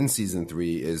in season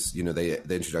 3 is, the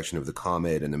introduction of the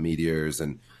comet and the meteors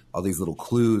and all these little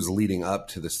clues leading up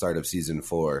to the start of season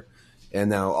 4. And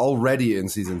now already in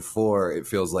season 4, it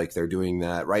feels like they're doing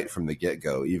that right from the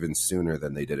get-go, even sooner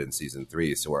than they did in season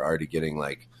 3. So we're already getting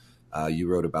like, you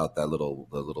wrote about that little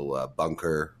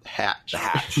bunker hatch. The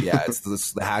hatch, yeah, it's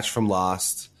the hatch from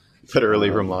Lost.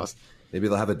 Literally from Lost. Maybe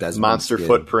they'll have a Desmond monster skin.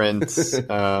 footprints.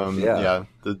 Yeah,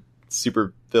 the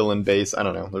super villain base. I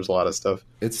don't know. There's a lot of stuff.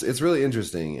 It's really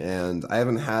interesting, and I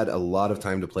haven't had a lot of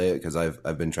time to play it because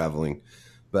I've been traveling.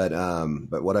 But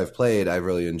what I've played, I've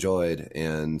really enjoyed,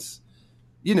 and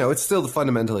it's still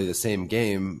fundamentally the same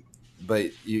game.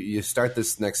 But you start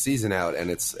this next season out, and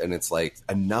it's like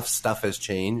enough stuff has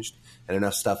changed, and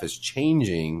enough stuff is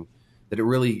changing that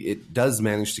it does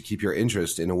manage to keep your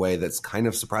interest in a way that's kind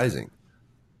of surprising.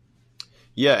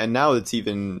 Yeah, and now it's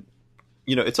even,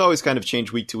 it's always kind of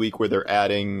changed week to week where they're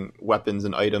adding weapons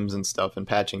and items and stuff and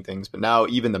patching things. But now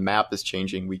even the map is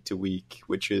changing week to week,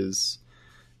 which is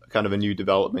kind of a new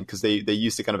development because they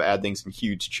used to kind of add things in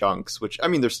huge chunks, which, I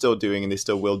mean, they're still doing and they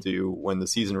still will do when the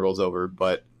season rolls over.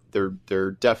 But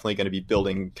they're definitely going to be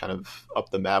building kind of up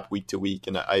the map week to week.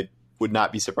 And I would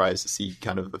not be surprised to see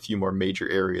kind of a few more major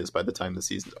areas by the time the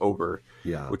season's over,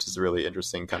 which is a really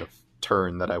interesting kind of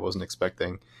turn that I wasn't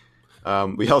expecting.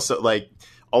 We also like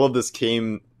all of this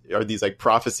are these like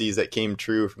prophecies that came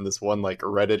true from this one like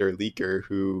Redditor leaker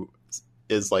who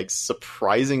is like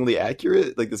surprisingly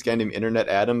accurate. Like this guy named Internet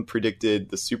Adam predicted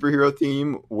the superhero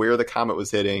theme, where the comet was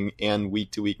hitting, and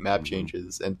week to week map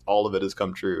changes, and all of it has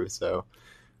come true. So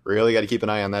really got to keep an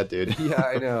eye on that dude. Yeah,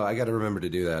 I know. I got to remember to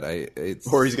do that.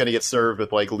 Or he's going to get served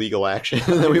with like legal action,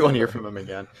 and then we won't hear from him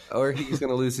again. Or he's going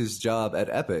to lose his job at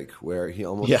Epic, where he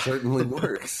almost certainly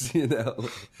works.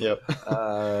 Yep.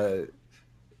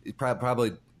 He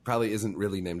probably isn't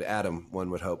really named Adam.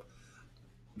 One would hope.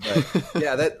 But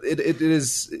yeah, that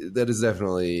is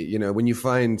definitely, when you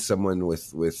find someone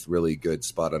with really good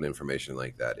spot on information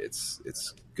like that, it's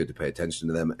good to pay attention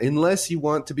to them, unless you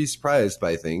want to be surprised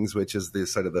by things, which is the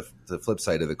sort of the flip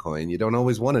side of the coin. You don't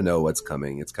always want to know what's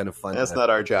coming. It's kind of fun. That's not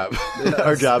our job.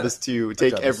 Our job is to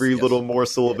take every little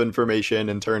morsel of information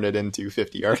and turn it into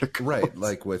 50 articles. Right,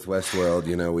 like with Westworld,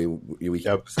 we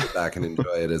sit back and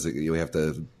enjoy it as we have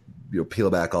to peel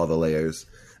back all the layers.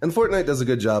 And Fortnite does a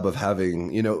good job of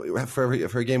having,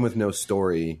 for a game with no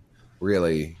story,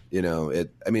 really, I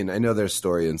know there's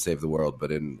story in Save the World,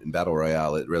 but in Battle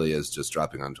Royale, it really is just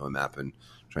dropping onto a map and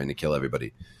trying to kill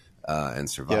everybody and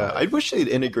survive. Yeah, I wish they'd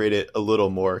integrate it a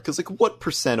little more, because like what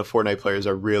percent of Fortnite players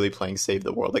are really playing Save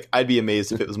the World? Like I'd be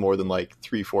amazed if it was more than like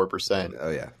 3-4%.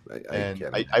 Oh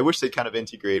yeah. I wish they'd kind of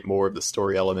integrate more of the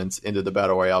story elements into the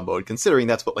Battle Royale mode, considering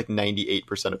that's what like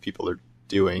 98% of people are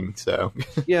doing. So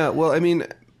yeah, well,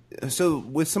 so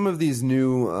with some of these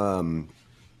new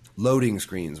loading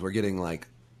screens, we're getting like,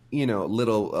 a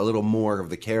little more of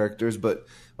the characters. But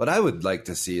what I would like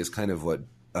to see is kind of what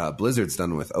Blizzard's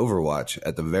done with Overwatch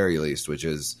at the very least, which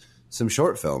is some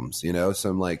short films,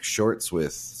 some like shorts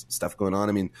with stuff going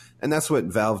on. And that's what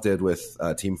Valve did with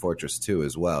Team Fortress 2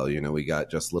 as well. We got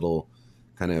just little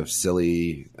kind of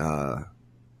silly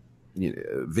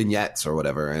vignettes or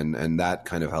whatever, and that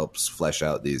kind of helps flesh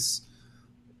out these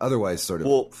otherwise sort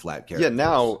of flat characters. Yeah,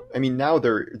 now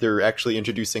they're actually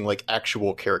introducing like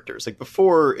actual characters. Like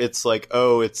before, it's like,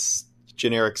 it's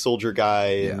generic soldier guy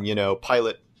and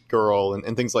pilot girl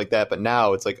and things like that. But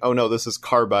now it's like, oh no, this is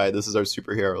Carbide, this is our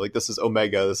superhero. Like this is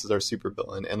Omega, this is our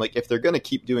supervillain. And like if they're gonna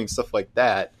keep doing stuff like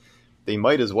that, they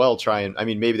might as well try and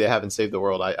maybe they haven't saved the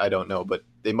world, I don't know, but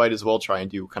they might as well try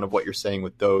and do kind of what you're saying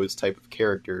with those type of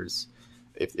characters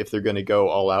if they're gonna go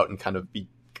all out and kind of be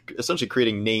essentially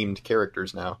creating named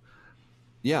characters now.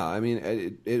 Yeah,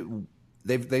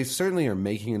 they certainly are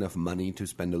making enough money to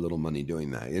spend a little money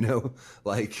doing that.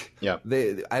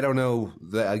 I don't know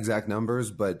the exact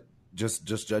numbers, but just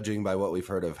judging by what we've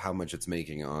heard of how much it's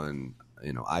making on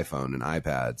iPhone and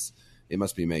iPads, it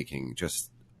must be making just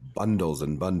bundles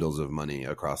and bundles of money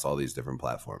across all these different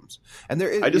platforms. And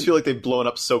I just feel like they've blown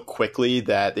up so quickly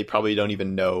that they probably don't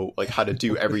even know like how to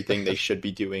do everything they should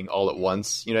be doing all at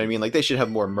once. You know what I mean? Like they should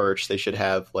have more merch. They should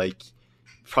have like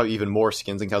probably even more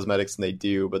skins and cosmetics than they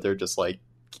do, but they're just like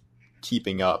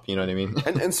keeping up. You know what I mean?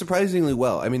 and surprisingly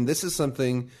well. I mean, this is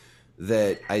something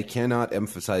that I cannot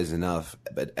emphasize enough,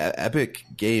 but Epic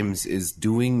Games is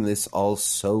doing this all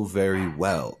so very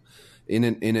well.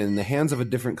 In the hands of a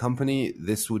different company,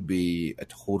 this would be a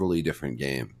totally different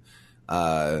game.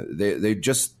 They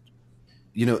just,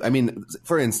 you know, I mean,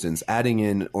 for instance, adding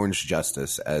in Orange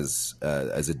Justice as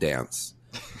a dance.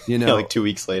 You know, yeah, like 2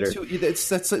 weeks later. So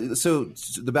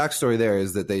the backstory there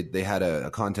is that they had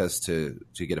a contest to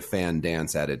get a fan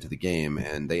dance added to the game,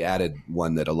 and they added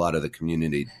one that a lot of the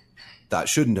community thought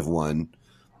shouldn't have won.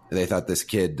 They thought this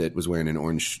kid that was wearing an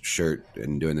orange shirt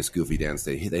and doing this goofy dance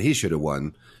that he should have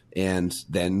won. And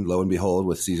then, lo and behold,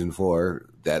 with season 4,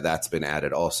 that's been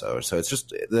added also. So it's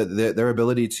just their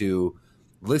ability to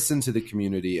listen to the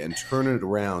community and turn it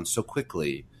around so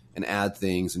quickly and add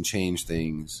things and change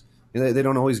things. You know, they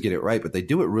don't always get it right, but they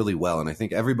do it really well. And I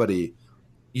think everybody,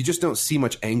 you just don't see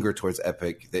much anger towards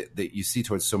Epic that you see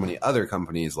towards so many other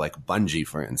companies like Bungie,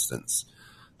 for instance,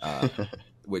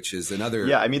 which is another.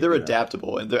 Yeah, I mean, they're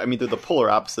adaptable. And they're the polar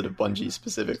opposite of Bungie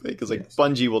specifically, because like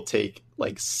Bungie will take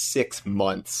like 6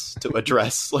 months to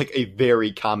address like a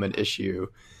very common issue,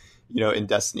 you know, in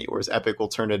Destiny, whereas Epic will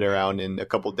turn it around in a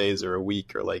couple days or a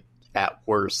week or like at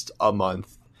worst a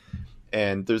month.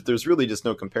 And there's really just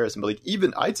no comparison. But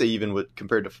like I'd say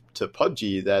compared to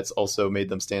PUBG, that's also made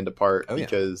them stand apart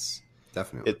because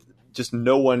definitely just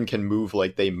no one can move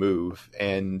like they move.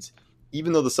 And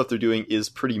even though the stuff they're doing is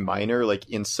pretty minor, like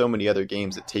in so many other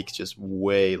games, it takes just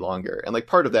way longer. And like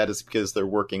part of that is because they're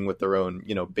working with their own,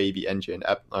 you know, baby engine,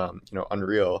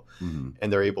 Unreal, and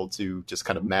they're able to just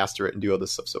kind of master it and do all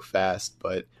this stuff so fast.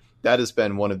 But that has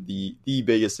been one of the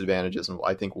biggest advantages, and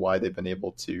I think why they've been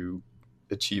able to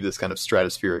achieve this kind of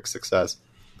stratospheric success.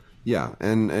 Yeah,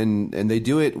 and they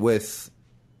do it with,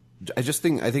 I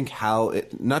think how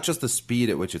it, not just the speed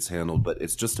at which it's handled, but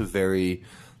it's just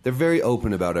they're very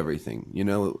open about everything. You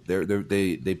know,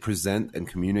 they present and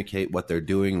communicate what they're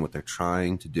doing and what they're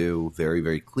trying to do very,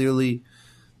 very clearly.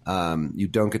 You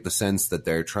don't get the sense that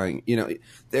they're trying, you know,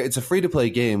 it's a free to play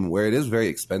game where it is very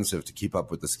expensive to keep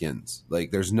up with the skins.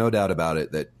 Like there's no doubt about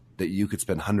it that you could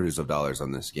spend hundreds of dollars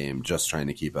on this game just trying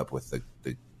to keep up with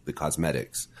the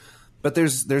cosmetics. But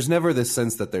there's never this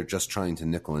sense that they're just trying to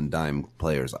nickel and dime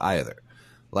players either.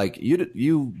 Like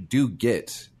you do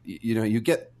get, you know, you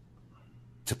get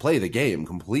to play the game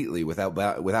completely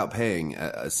without paying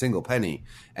a single penny.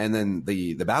 And then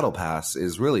the battle pass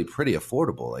is really pretty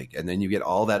affordable. Like, and then you get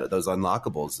all those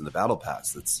unlockables in the battle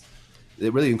pass.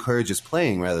 It really encourages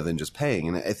playing rather than just paying.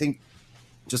 And I think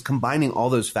just combining all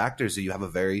those factors, so you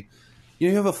have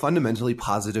you have a fundamentally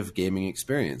positive gaming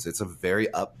experience. It's a very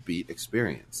upbeat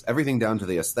experience. Everything down to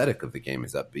the aesthetic of the game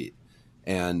is upbeat,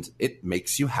 and it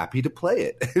makes you happy to play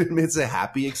it. It's a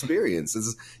happy experience.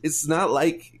 It's not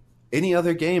like any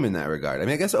other game in that regard. I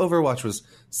mean, I guess Overwatch was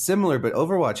similar, but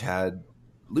Overwatch had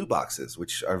loot boxes,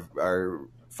 which are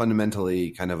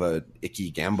fundamentally kind of a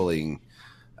icky gambling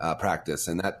practice,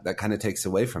 and that kind of takes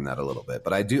away from that a little bit.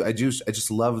 But I just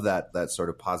love that sort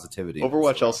of positivity.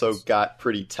 Overwatch also got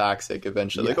pretty toxic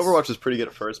eventually. Yes. Like Overwatch was pretty good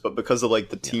at first, but because of like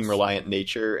the team reliant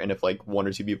nature, and if like 1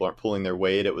 or 2 people aren't pulling their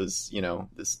weight, it was, you know,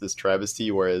 this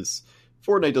travesty. Whereas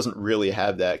Fortnite doesn't really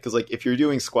have that, because like if you're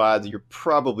doing squads, you're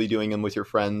probably doing them with your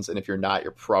friends, and if you're not,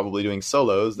 you're probably doing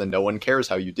solos. Then no one cares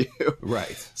how you do.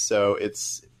 Right. So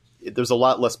there's a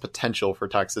lot less potential for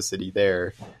toxicity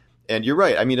there. And you're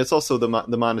right. I mean, it's also the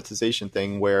monetization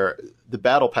thing where the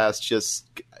battle pass just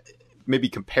maybe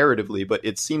comparatively, but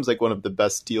it seems like one of the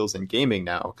best deals in gaming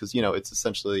now, because, you know, it's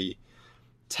essentially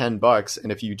 $10. And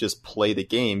if you just play the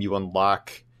game, you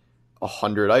unlock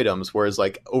 100 items. Whereas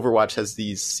like Overwatch has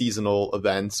these seasonal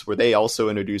events where they also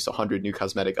introduce 100 new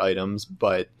cosmetic items,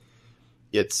 but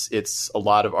it's a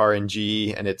lot of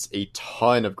RNG and it's a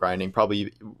ton of grinding,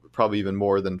 probably even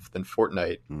more than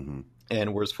Fortnite. Mm-hmm.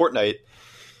 And whereas Fortnite,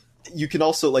 you can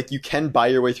also you can buy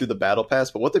your way through the battle pass,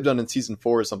 but what they've done in season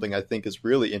 4 is something I think is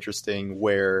really interesting,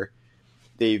 where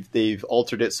they've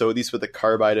altered it so at least with the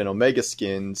Carbide and Omega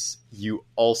skins, you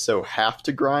also have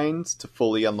to grind to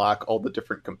fully unlock all the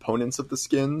different components of the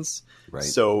skins. Right.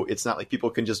 So it's not like people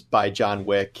can just buy John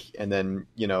Wick and then,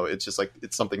 you know, it's just like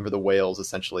it's something for the whales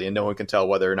essentially, and no one can tell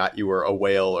whether or not you were a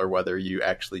whale or whether you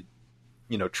actually,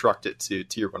 you know, trucked it to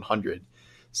tier 100.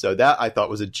 So that I thought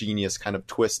was a genius kind of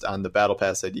twist on the battle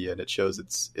pass idea, and it shows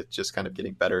it's just kind of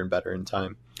getting better and better in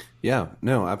time. Yeah,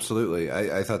 no, absolutely.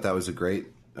 I thought that was a great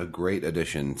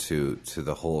addition to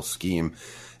the whole scheme.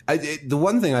 The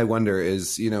one thing I wonder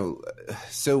is, you know,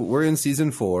 so we're in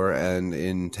season 4, and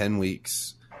in 10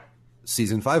 weeks,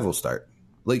 season 5 will start.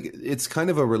 Like, it's kind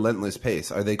of a relentless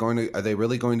pace. Are they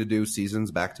really going to do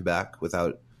seasons back to back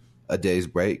without a day's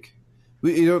break?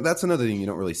 That's another thing you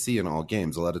don't really see in all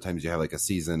games. A lot of times you have like a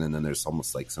season and then there's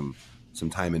almost like some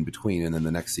time in between, and then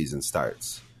the next season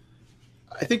starts.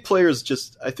 I think players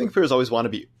always want to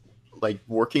be like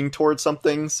working towards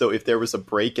something. So if there was a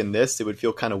break in this, it would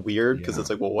feel kind of weird because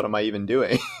it's like, well, what am I even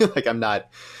doing? Like, if I'm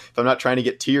not trying to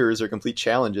get tiers or complete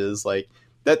challenges, like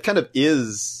that kind of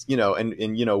is,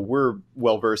 and we're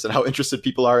well versed in how interested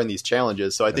people are in these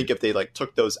challenges. So I think if they like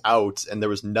took those out and there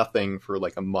was nothing for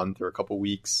like a month or a couple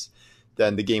weeks,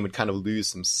 then the game would kind of lose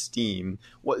some steam.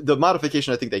 What the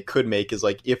modification I think they could make is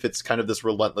like, if it's kind of this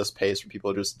relentless pace where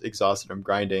people are just exhausted from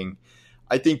grinding,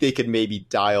 I think they could maybe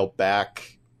dial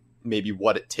back maybe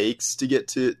what it takes to get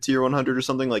to tier 100 or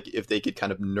something. Like if they could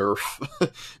kind of nerf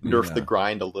the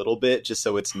grind a little bit, just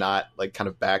so it's not like kind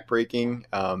of backbreaking.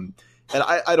 And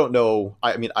I don't know.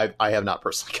 I mean, I have not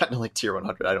personally gotten to like tier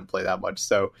 100. I don't play that much,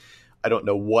 so I don't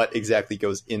know what exactly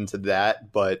goes into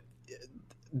that. But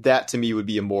that to me would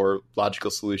be a more logical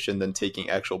solution than taking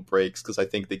actual breaks, because I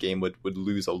think the game would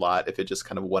lose a lot if it just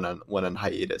kind of went on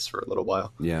hiatus for a little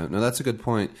while. Yeah, no, that's a good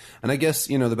point. And I guess,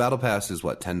 the battle pass is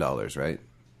what, $10, right?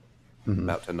 Mm-hmm.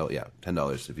 About $10, yeah,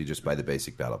 $10 if you just buy the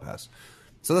basic battle pass.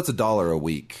 So that's $1 a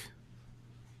week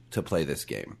to play this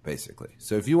game, basically.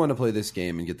 So if you want to play this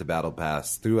game and get the battle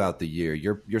pass throughout the year,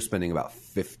 you're spending about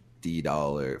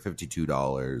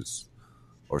 $52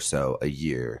 or so a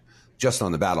year just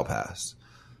on the battle pass.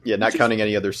 Yeah, not counting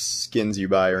any other skins you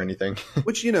buy or anything.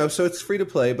 Which, so it's free to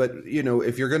play, but,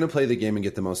 if you're going to play the game and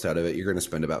get the most out of it, you're going to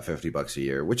spend about $50 a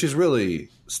year, which is really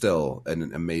still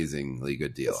an amazingly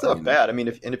good deal. It's not bad. I mean,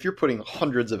 if you're putting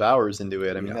hundreds of hours into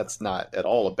it, I mean, that's not at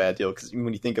all a bad deal, because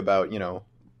when you think about,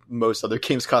 most other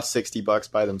games cost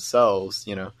 $60 by themselves,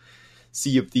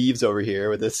 Sea of Thieves over here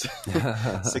with this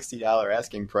 $60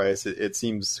 asking price, it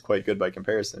seems quite good by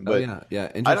comparison. But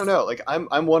I don't know. Like,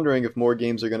 I'm wondering if more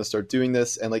games are going to start doing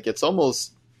this, and like it's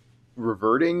almost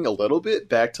reverting a little bit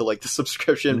back to like the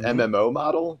subscription MMO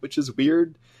model, which is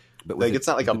weird. But like it's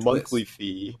not like a monthly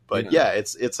fee, but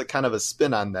it's a kind of a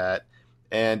spin on that.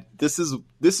 And this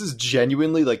is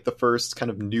genuinely like the first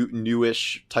kind of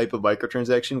newish type of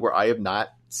microtransaction where I have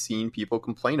not seen people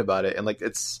complain about it, and like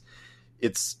it's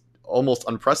almost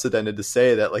unprecedented to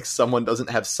say that like someone doesn't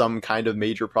have some kind of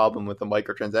major problem with the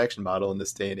microtransaction model in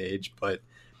this day and age. But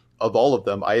of all of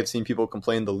them, I have seen people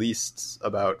complain the least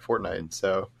about Fortnite.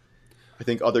 So I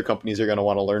think other companies are going to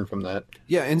want to learn from that.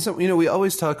 Yeah, and so we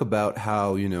always talk about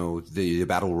how the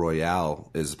battle royale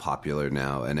is popular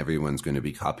now, and everyone's going to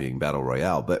be copying battle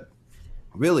royale. But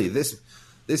really, this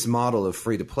model of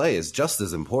free to play is just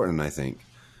as important, I think,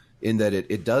 in that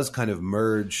it does kind of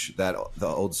merge the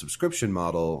old subscription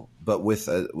model, but with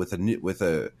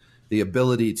the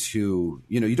ability to,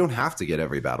 you don't have to get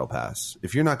every battle pass.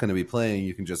 If you're not going to be playing,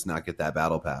 you can just not get that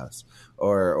battle pass,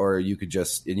 or you could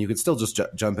still just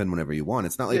jump in whenever you want.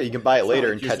 It's not like you can buy it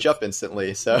later and catch up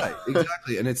instantly. So right,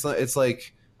 exactly, and it's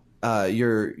like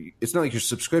it's not like your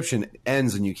subscription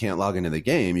ends and you can't log into the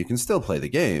game. You can still play the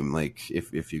game. Like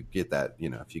if you get that,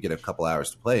 if you get a couple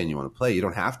hours to play and you want to play, you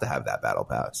don't have to have that battle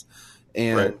pass.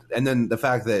 And then the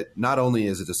fact that not only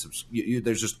is it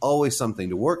there's just always something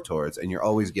to work towards, and you're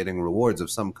always getting rewards of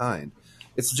some kind.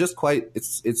 It's just quite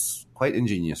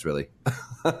ingenious, really.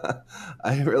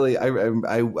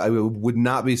 I would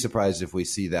not be surprised if we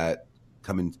see that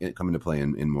come into play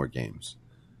in more games.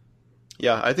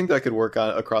 Yeah, I think that could work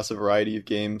across a variety of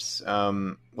games,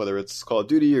 whether it's Call of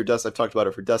Duty or Destiny. I've talked about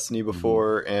it for Destiny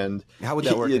before. And how would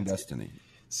that work in Destiny?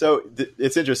 So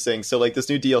it's interesting. So like this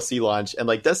new DLC launch, and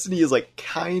like Destiny is like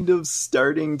kind of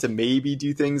starting to maybe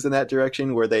do things in that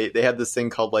direction, where they have this thing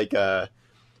called like a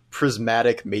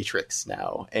prismatic matrix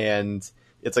now, and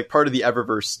it's like part of the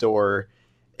Eververse store.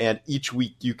 And each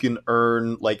week you can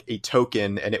earn like a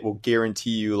token, and it will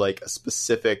guarantee you like a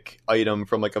specific item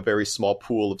from like a very small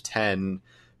pool of 10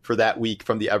 for that week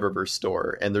from the Eververse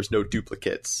store. And there's no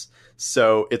duplicates.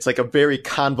 So it's like a very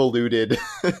convoluted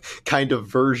kind of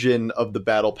version of the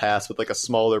battle pass with like a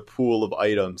smaller pool of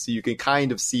items. So you can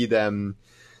kind of see them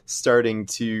starting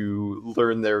to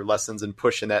learn their lessons and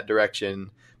push in that direction.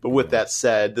 But with that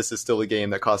said, this is still a game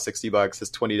that costs $60,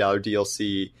 has $20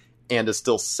 DLC, and is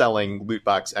still selling loot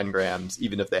box engrams,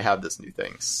 even if they have this new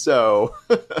thing. So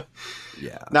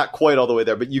yeah, not quite all the way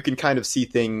there, but you can kind of see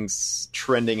things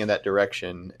trending in that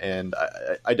direction. And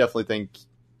I definitely think,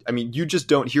 I mean, you just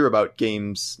don't hear about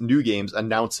new games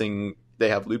announcing they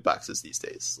have loot boxes these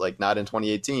days. Like not in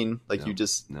 2018. Like you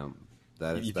just,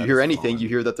 if you hear anything, you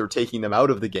hear that they're taking them out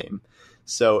of the game.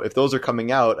 So if those are coming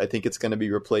out, I think it's going to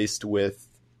be replaced with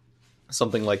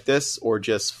something like this, or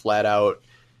just flat out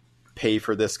pay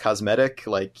for this cosmetic,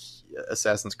 like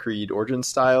Assassin's Creed Origins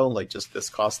style, like just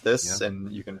this cost this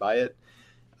and you can buy it.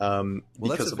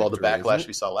 Because of all the backlash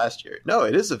we saw last year. No,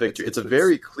 it is a victory. It's a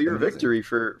very clear victory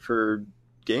for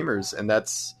gamers, and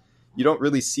you don't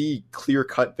really see clear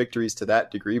cut victories to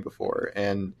that degree before.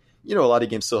 And a lot of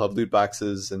games still have loot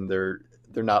boxes, and they're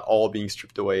not all being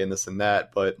stripped away and this and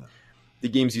that, but the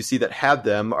games you see that have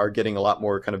them are getting a lot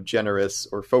more kind of generous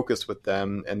or focused with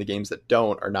them, and the games that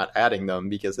don't are not adding them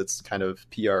because it's kind of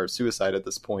PR suicide at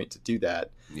this point to do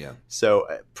that. Yeah. So,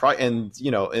 and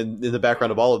in the background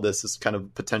of all of this is kind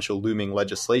of potential looming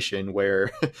legislation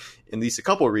where, in at least a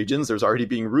couple of regions, there's already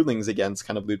being rulings against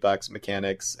kind of loot box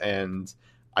mechanics, and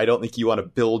I don't think you want to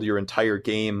build your entire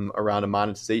game around a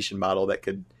monetization model that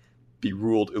could be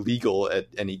ruled illegal at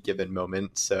any given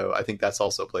moment. So I think that's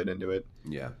also played into it.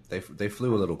 Yeah, they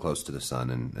flew a little close to the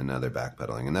sun, and now they're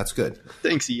backpedaling, and that's good.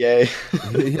 Thanks, EA.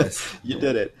 Yes, you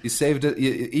did it. You saved it.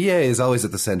 EA is always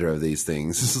at the center of these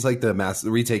things. This is like the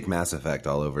retake Mass Effect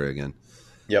all over again.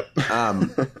 Yep.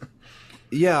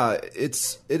 Yeah,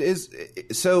 it is.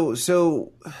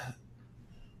 So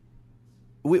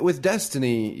with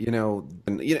Destiny,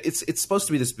 it's supposed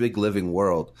to be this big living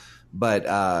world,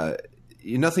 but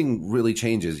nothing really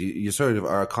changes. You sort of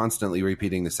are constantly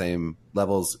repeating the same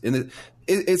levels.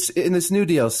 It's in this new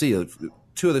DLC.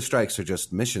 2 of the strikes are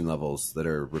just mission levels that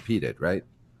are repeated, right?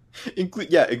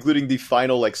 Including the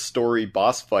final like story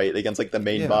boss fight against like the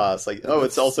main boss. Like,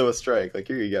 it's also a strike. Like,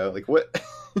 here you go. Like, what?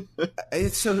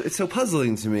 It's so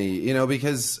puzzling to me,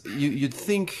 because you'd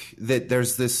think that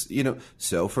there's this,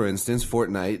 So, for instance,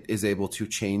 Fortnite is able to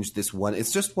change this one.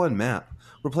 It's just one map.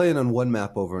 We're playing on one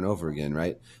map over and over again,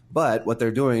 right? But what they're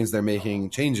doing is they're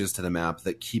making changes to the map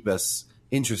that keep us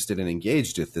interested and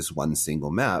engaged with this one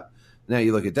single map. Now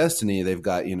you look at Destiny; they've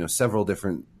got several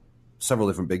different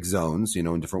big zones,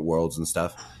 in different worlds and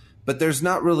stuff. But there's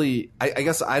not really. I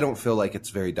guess I don't feel like it's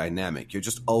very dynamic. You're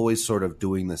just always sort of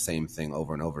doing the same thing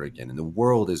over and over again, and the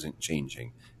world isn't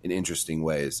changing in interesting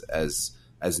ways as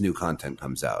new content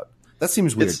comes out. That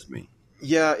seems weird to me.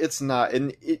 Yeah, it's not.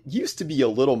 And it used to be a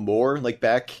little more like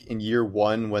back in year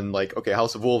 1 when like, okay,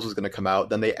 House of Wolves was going to come out.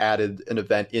 Then they added an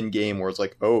event in game where it's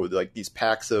like, like these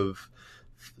packs of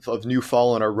new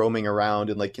Fallen are roaming around,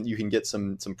 and like you can get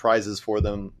some prizes for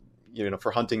them,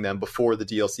 for hunting them before the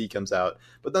DLC comes out.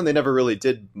 But then they never really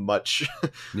did much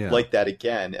like that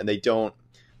again. And they don't,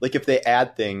 like, if they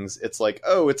add things, it's like,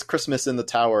 it's Christmas in the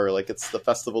tower. Like, it's the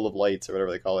Festival of Lights or whatever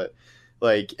they call it.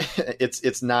 Like,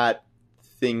 it's not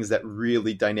things that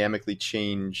really dynamically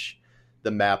change the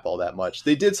map all that much.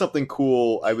 They did something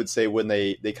cool, I would say, when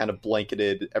they kind of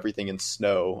blanketed everything in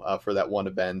snow for that one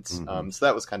event. Mm-hmm. So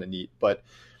that was kind of neat. But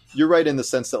you're right in the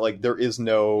sense that like there is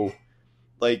no,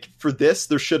 like, for this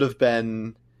there should have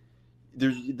been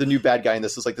the new bad guy in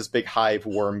this is like this big hive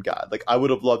worm god. Like, I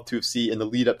would have loved to have seen in the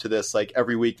lead up to this, like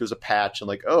every week there's a patch and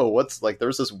like, what's like,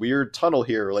 there's this weird tunnel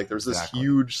here, like there's this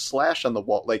huge slash on the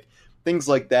wall, like things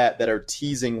like that are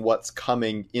teasing what's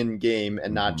coming in game,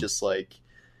 and not just like,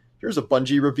 here's a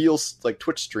Bungie reveal like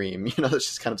Twitch stream, that's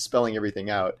just kind of spelling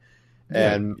everything out.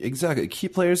 And exactly,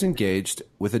 keep players engaged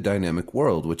with a dynamic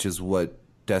world, which is what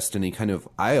Destiny kind of,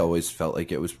 I always felt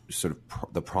like it was sort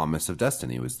of the promise of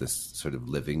Destiny was this sort of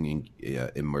living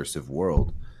immersive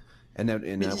world. And now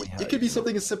it could be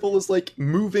something as simple as like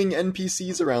moving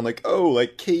NPCs around, like,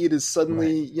 like Kain is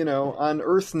suddenly, on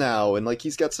Earth now, and like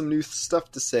he's got some new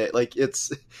stuff to say. Like, it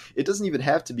doesn't even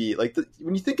have to be like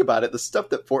when you think about it, the stuff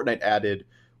that Fortnite added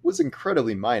was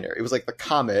incredibly minor. It was like the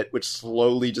comet, which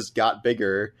slowly just got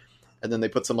bigger, and then they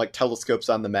put some like telescopes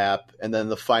on the map, and then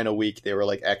the final week they were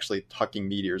like actually hucking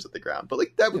meteors at the ground. But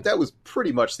like that was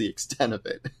pretty much the extent of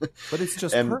it. But it's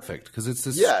just perfect because it's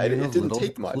this it didn't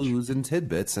take much clues and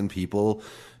tidbits, and people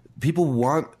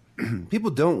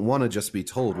don't want to just be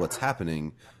told what's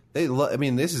happening.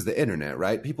 This is the internet,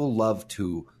 right? People love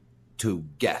to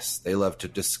guess. They love to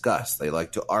discuss. They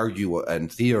like to argue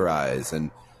and theorize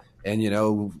and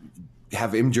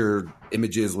have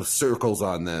images with circles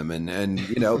on them and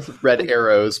red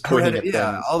arrows pointing at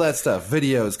them. All that stuff,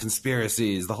 videos,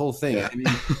 conspiracies, the whole thing.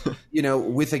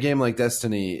 With a game like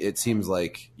Destiny, it seems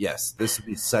like, yes, this would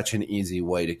be such an easy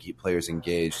way to keep players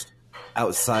engaged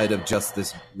outside of just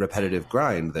this repetitive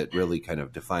grind that really kind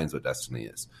of defines what Destiny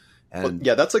is. And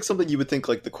that's like something you would think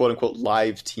like the quote unquote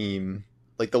live team.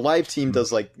 Like the live team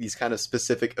does like these kind of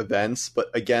specific events, but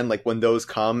again, like when those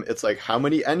come, it's like, how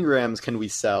many engrams can we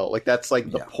sell? Like that's like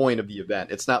the point of the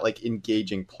event. It's not like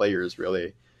engaging players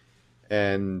really.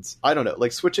 And I don't know,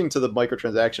 like switching to the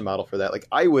microtransaction model for that, like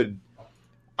I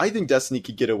think Destiny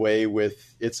could get away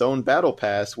with its own battle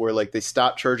pass where like they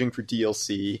stop charging for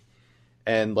DLC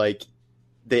and like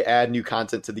they add new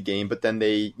content to the game, but then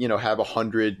they, have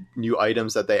 100 new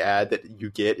items that they add that you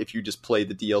get if you just play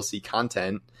the DLC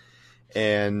content.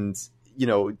 And,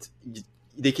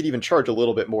 they could even charge a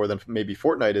little bit more than maybe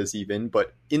Fortnite is even,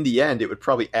 but in the end, it would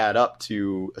probably add up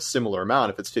to a similar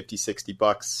amount if it's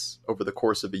 $50-$60 over the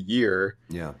course of a year.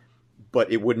 Yeah.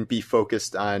 But it wouldn't be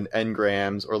focused on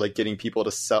engrams or like getting people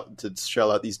to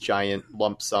shell out these giant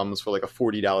lump sums for like a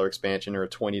 $40 expansion or a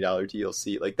 $20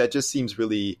 DLC. Like that just seems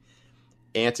really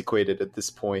antiquated at this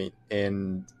point.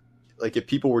 And like if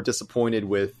people were disappointed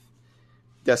with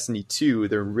Destiny 2,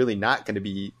 they're really not going to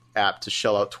be apt to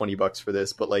shell out $20 for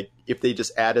this. But like if they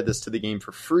just added this to the game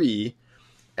for free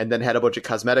and then had a bunch of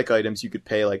cosmetic items you could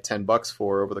pay like $10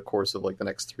 for over the course of like the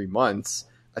next 3 months,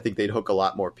 I think they'd hook a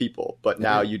lot more people. But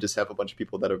now you just have a bunch of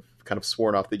people that have kind of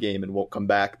sworn off the game and won't come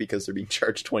back because they're being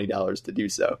charged $20 to do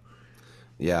so.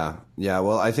 Yeah.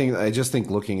 Well, I just think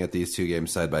looking at these two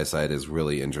games side by side is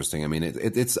really interesting. I mean,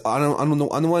 it's on the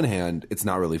one hand, it's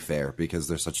not really fair because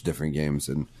they're such different games,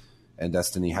 and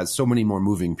Destiny has so many more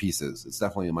moving pieces. It's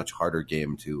definitely a much harder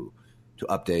game to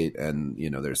update, and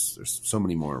there's so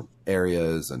many more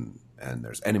areas, and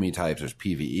there's enemy types, there's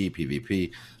PvE,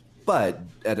 PvP. But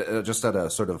at a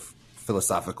sort of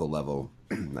philosophical level,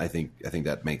 I think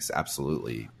that makes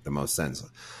absolutely the most sense.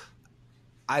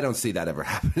 I don't see that ever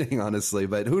happening, honestly,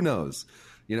 but who knows?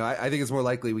 I think it's more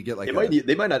likely we get like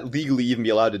they might not legally even be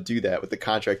allowed to do that with the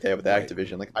contract they have with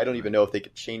Activision. Like, I don't even know if they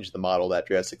could change the model that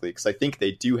drastically, because I think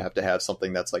they do have to have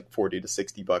something that's like $40 to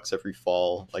 $60 every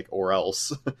fall, like, or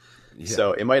else. Yeah.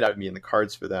 So it might not be in the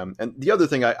cards for them. And the other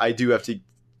thing I do have to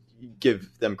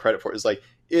give them credit for is like,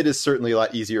 it is certainly a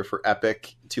lot easier for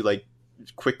Epic to like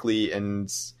quickly and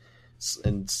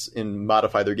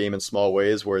modify their game in small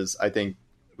ways. Whereas I think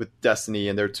with Destiny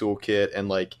and their toolkit and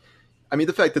like, I mean,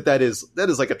 the fact that is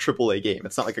like a AAA game.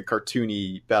 It's not like a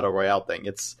cartoony battle royale thing.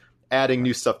 It's adding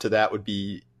new stuff to that would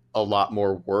be a lot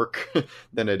more work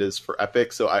than it is for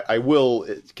Epic. So I will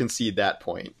concede that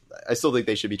point. I still think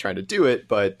they should be trying to do it,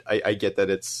 but I get that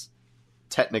it's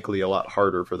technically a lot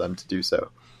harder for them to do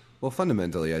so. Well,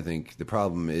 fundamentally, I think the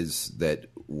problem is that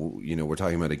we're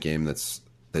talking about a game that's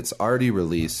already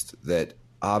released, that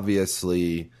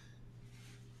obviously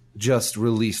just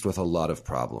released with a lot of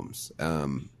problems,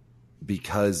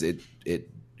 because it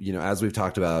as we've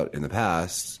talked about in the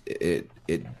past, it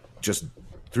just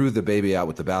threw the baby out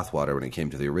with the bathwater when it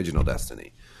came to the original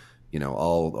Destiny.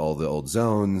 All the old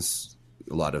zones,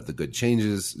 a lot of the good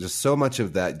changes, just so much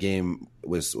of that game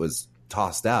was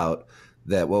tossed out,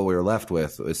 that what we were left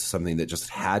with was something that just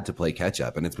had to play catch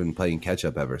up, and it's been playing catch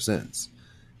up ever since.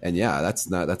 And yeah,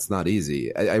 that's not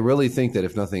easy. I really think that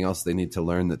if nothing else, they need to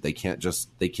learn that they can't.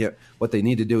 What they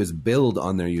need to do is build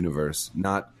on their universe,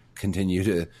 not continue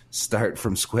to start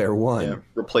from square one. Yeah,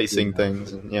 replacing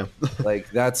things. And, yeah, like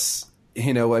that's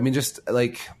I mean, just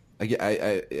like like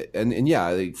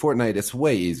Fortnite, it's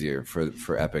way easier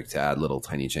for Epic to add little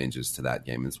tiny changes to that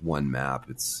game. It's one map.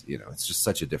 It's it's just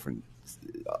such a different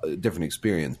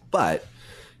experience. But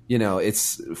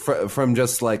it's from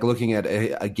just like looking at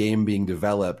a game being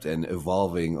developed and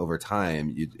evolving over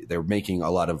time. They're making a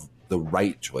lot of the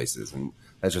right choices, and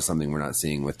that's just something we're not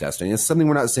seeing with Destiny. It's something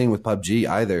we're not seeing with PUBG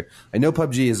either. I know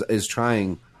PUBG is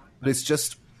trying, but it's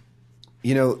just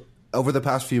over the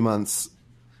past few months,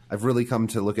 I've really come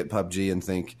to look at PUBG and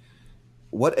think,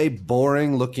 what a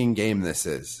boring looking game this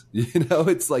is.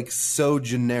 It's like so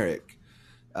generic.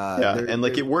 And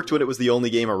like it worked when it was the only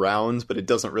game around, but it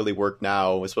doesn't really work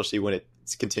now, especially when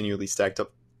it's continually stacked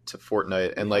up to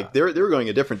Fortnite. And like they're going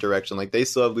a different direction. Like they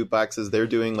still have loot boxes. They're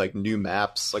doing like new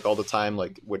maps like all the time,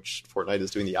 like which Fortnite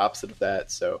is doing the opposite of that.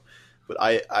 So, but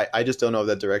I just don't know if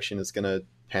that direction is going to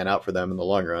pan out for them in the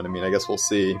long run. I mean, I guess we'll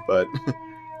see, but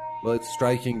well, it's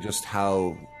striking just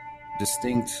how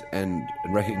distinct and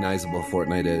recognizable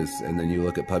Fortnite is, and then you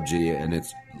look at PUBG and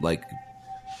it's like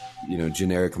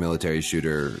generic military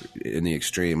shooter in the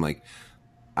extreme. Like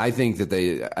I think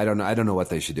that I don't know what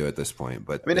they should do at this point,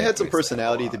 but I mean, it had some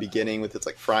personality at the beginning with its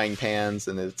like frying pans,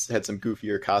 and it's had some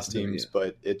goofier costumes,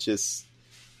 but it just,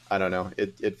 I don't know,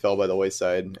 it fell by the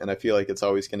wayside, and I feel like it's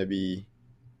always going to be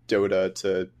Dota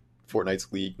to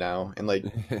Fortnite's League now, and like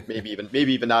maybe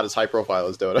even not as high profile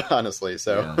as Dota, honestly.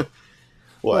 So,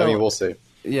 well, I mean, we'll see.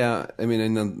 Yeah, I mean,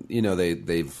 and then,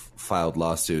 they've filed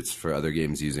lawsuits for other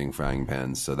games using frying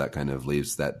pans, so that kind of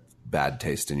leaves that bad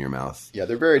taste in your mouth. Yeah,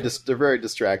 they're very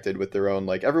distracted with their own,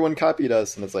 like, everyone copied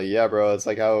us, and it's like, yeah, bro, it's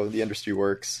like how the industry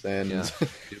works, and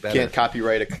you can't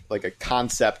copyright a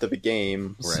concept of a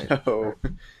game, right. So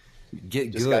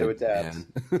just got to adapt.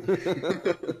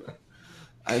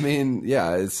 I mean,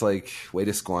 yeah, it's like way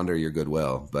to squander your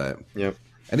goodwill, but yep.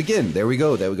 And again, there we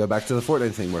go. There we go back to the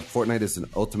Fortnite thing, where Fortnite is an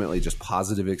ultimately just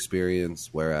positive experience,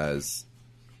 whereas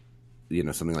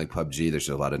something like PUBG, there's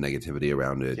just a lot of negativity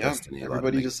around it. Yeah, Destiny,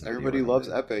 everybody loves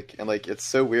Epic, and like it's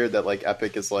so weird that like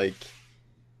Epic is like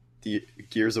the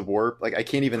Gears of War. Like I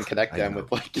can't even connect them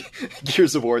with like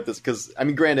Gears of War because I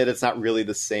mean, granted, it's not really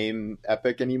the same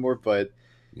Epic anymore, but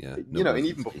and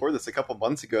even before this, a couple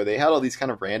months ago, they had all these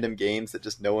kind of random games that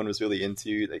just no one was really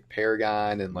into, like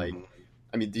Paragon and like.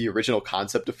 I mean, the original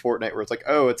concept of Fortnite where it's like,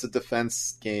 oh, it's a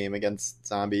defense game against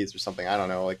zombies or something. I don't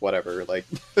know, like whatever. Like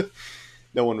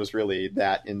no one was really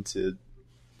that into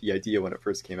the idea when it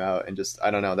first came out. And just,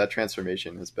 I don't know, that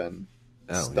transformation has been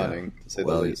stunning, to say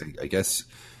the least. I guess,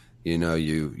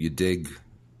 you dig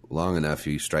long enough,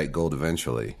 you strike gold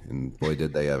eventually. And boy,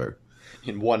 did they ever.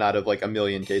 In one out of like a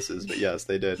million cases, but yes,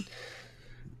 they did.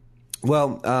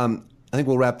 Well, I think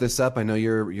we'll wrap this up. I know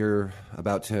you're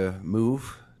about to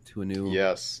move to a new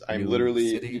I'm literally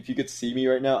city. If you could see me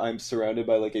right now, I'm surrounded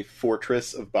by like a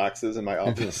fortress of boxes in my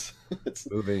office.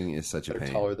 Moving is such a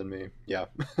pain. Taller than me. Yeah.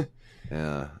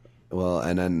 Yeah. Well,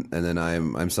 and then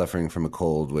I'm suffering from a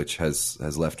cold, which has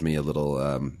left me a little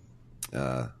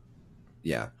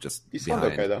just you sound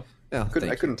behind. okay though. Yeah,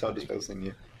 I couldn't tell just by listening to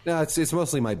you. No, it's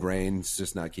mostly my brain. It's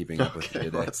just not keeping up with me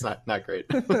today. Well, that's not great.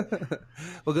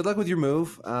 Well, good luck with your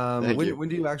move. When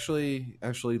do you actually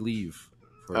leave?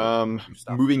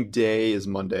 Moving day is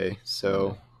Monday,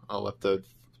 so I'll have to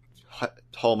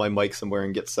haul my mic somewhere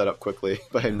and get set up quickly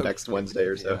by next Wednesday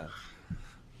or so. Yeah.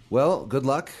 Well, good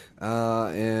luck,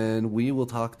 and we will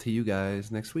talk to you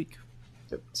guys next week.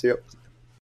 Yep. See you.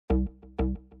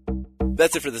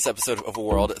 That's it for this episode of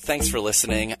Overworld. Thanks for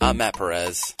listening. I'm Matt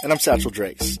Perez. And I'm Satchell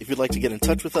Drakes. If you'd like to get in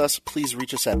touch with us, please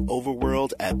reach us at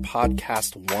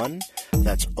overworld@podcast1.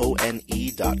 That's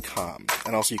ONE.com.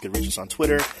 And also you can reach us on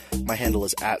Twitter. My handle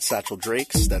is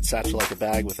 @SatchellDrakes. That's Satchel like a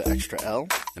bag with an extra L.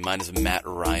 And mine is Matt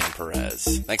Ryan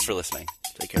Perez. Thanks for listening.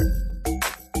 Take care.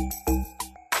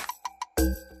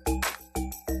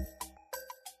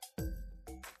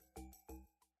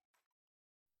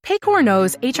 Paycor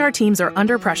knows HR teams are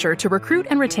under pressure to recruit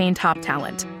and retain top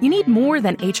talent. You need more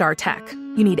than HR tech.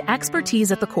 You need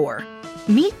expertise at the core.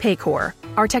 Meet Paycor.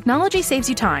 Our technology saves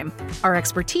you time. Our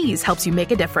expertise helps you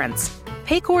make a difference.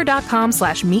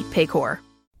 Paycor.com/meetpaycor.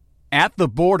 At the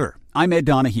border. I'm Ed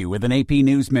Donahue with an AP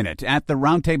News Minute. At the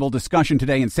roundtable discussion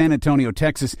today in San Antonio,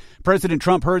 Texas, President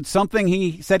Trump heard something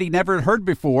he said he never heard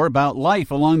before about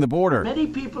life along the border. Many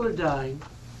people are dying.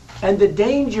 And the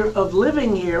danger of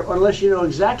living here, unless you know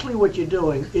exactly what you're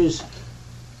doing, is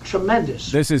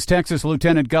tremendous. This is Texas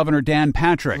Lieutenant Governor Dan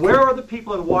Patrick. Where are the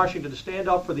people in Washington to stand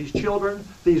up for these children,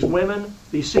 these women,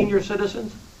 these senior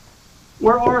citizens?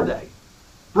 Where are they?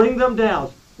 Bring them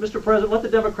down. Mr. President, let the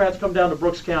Democrats come down to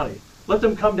Brooks County. Let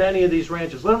them come to any of these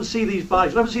ranches. Let them see these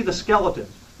bodies. Let them see the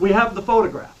skeletons. We have the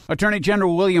photographs. Attorney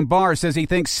General William Barr says he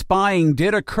thinks spying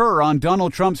did occur on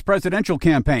Donald Trump's presidential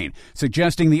campaign,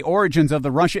 suggesting the origins of the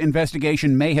Russia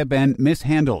investigation may have been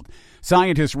mishandled.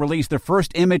 Scientists released the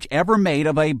first image ever made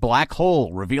of a black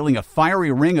hole, revealing a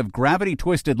fiery ring of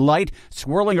gravity-twisted light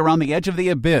swirling around the edge of the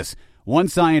abyss. One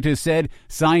scientist said,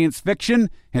 "Science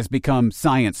fiction has become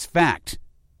science fact."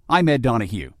 I'm Ed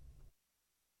Donahue.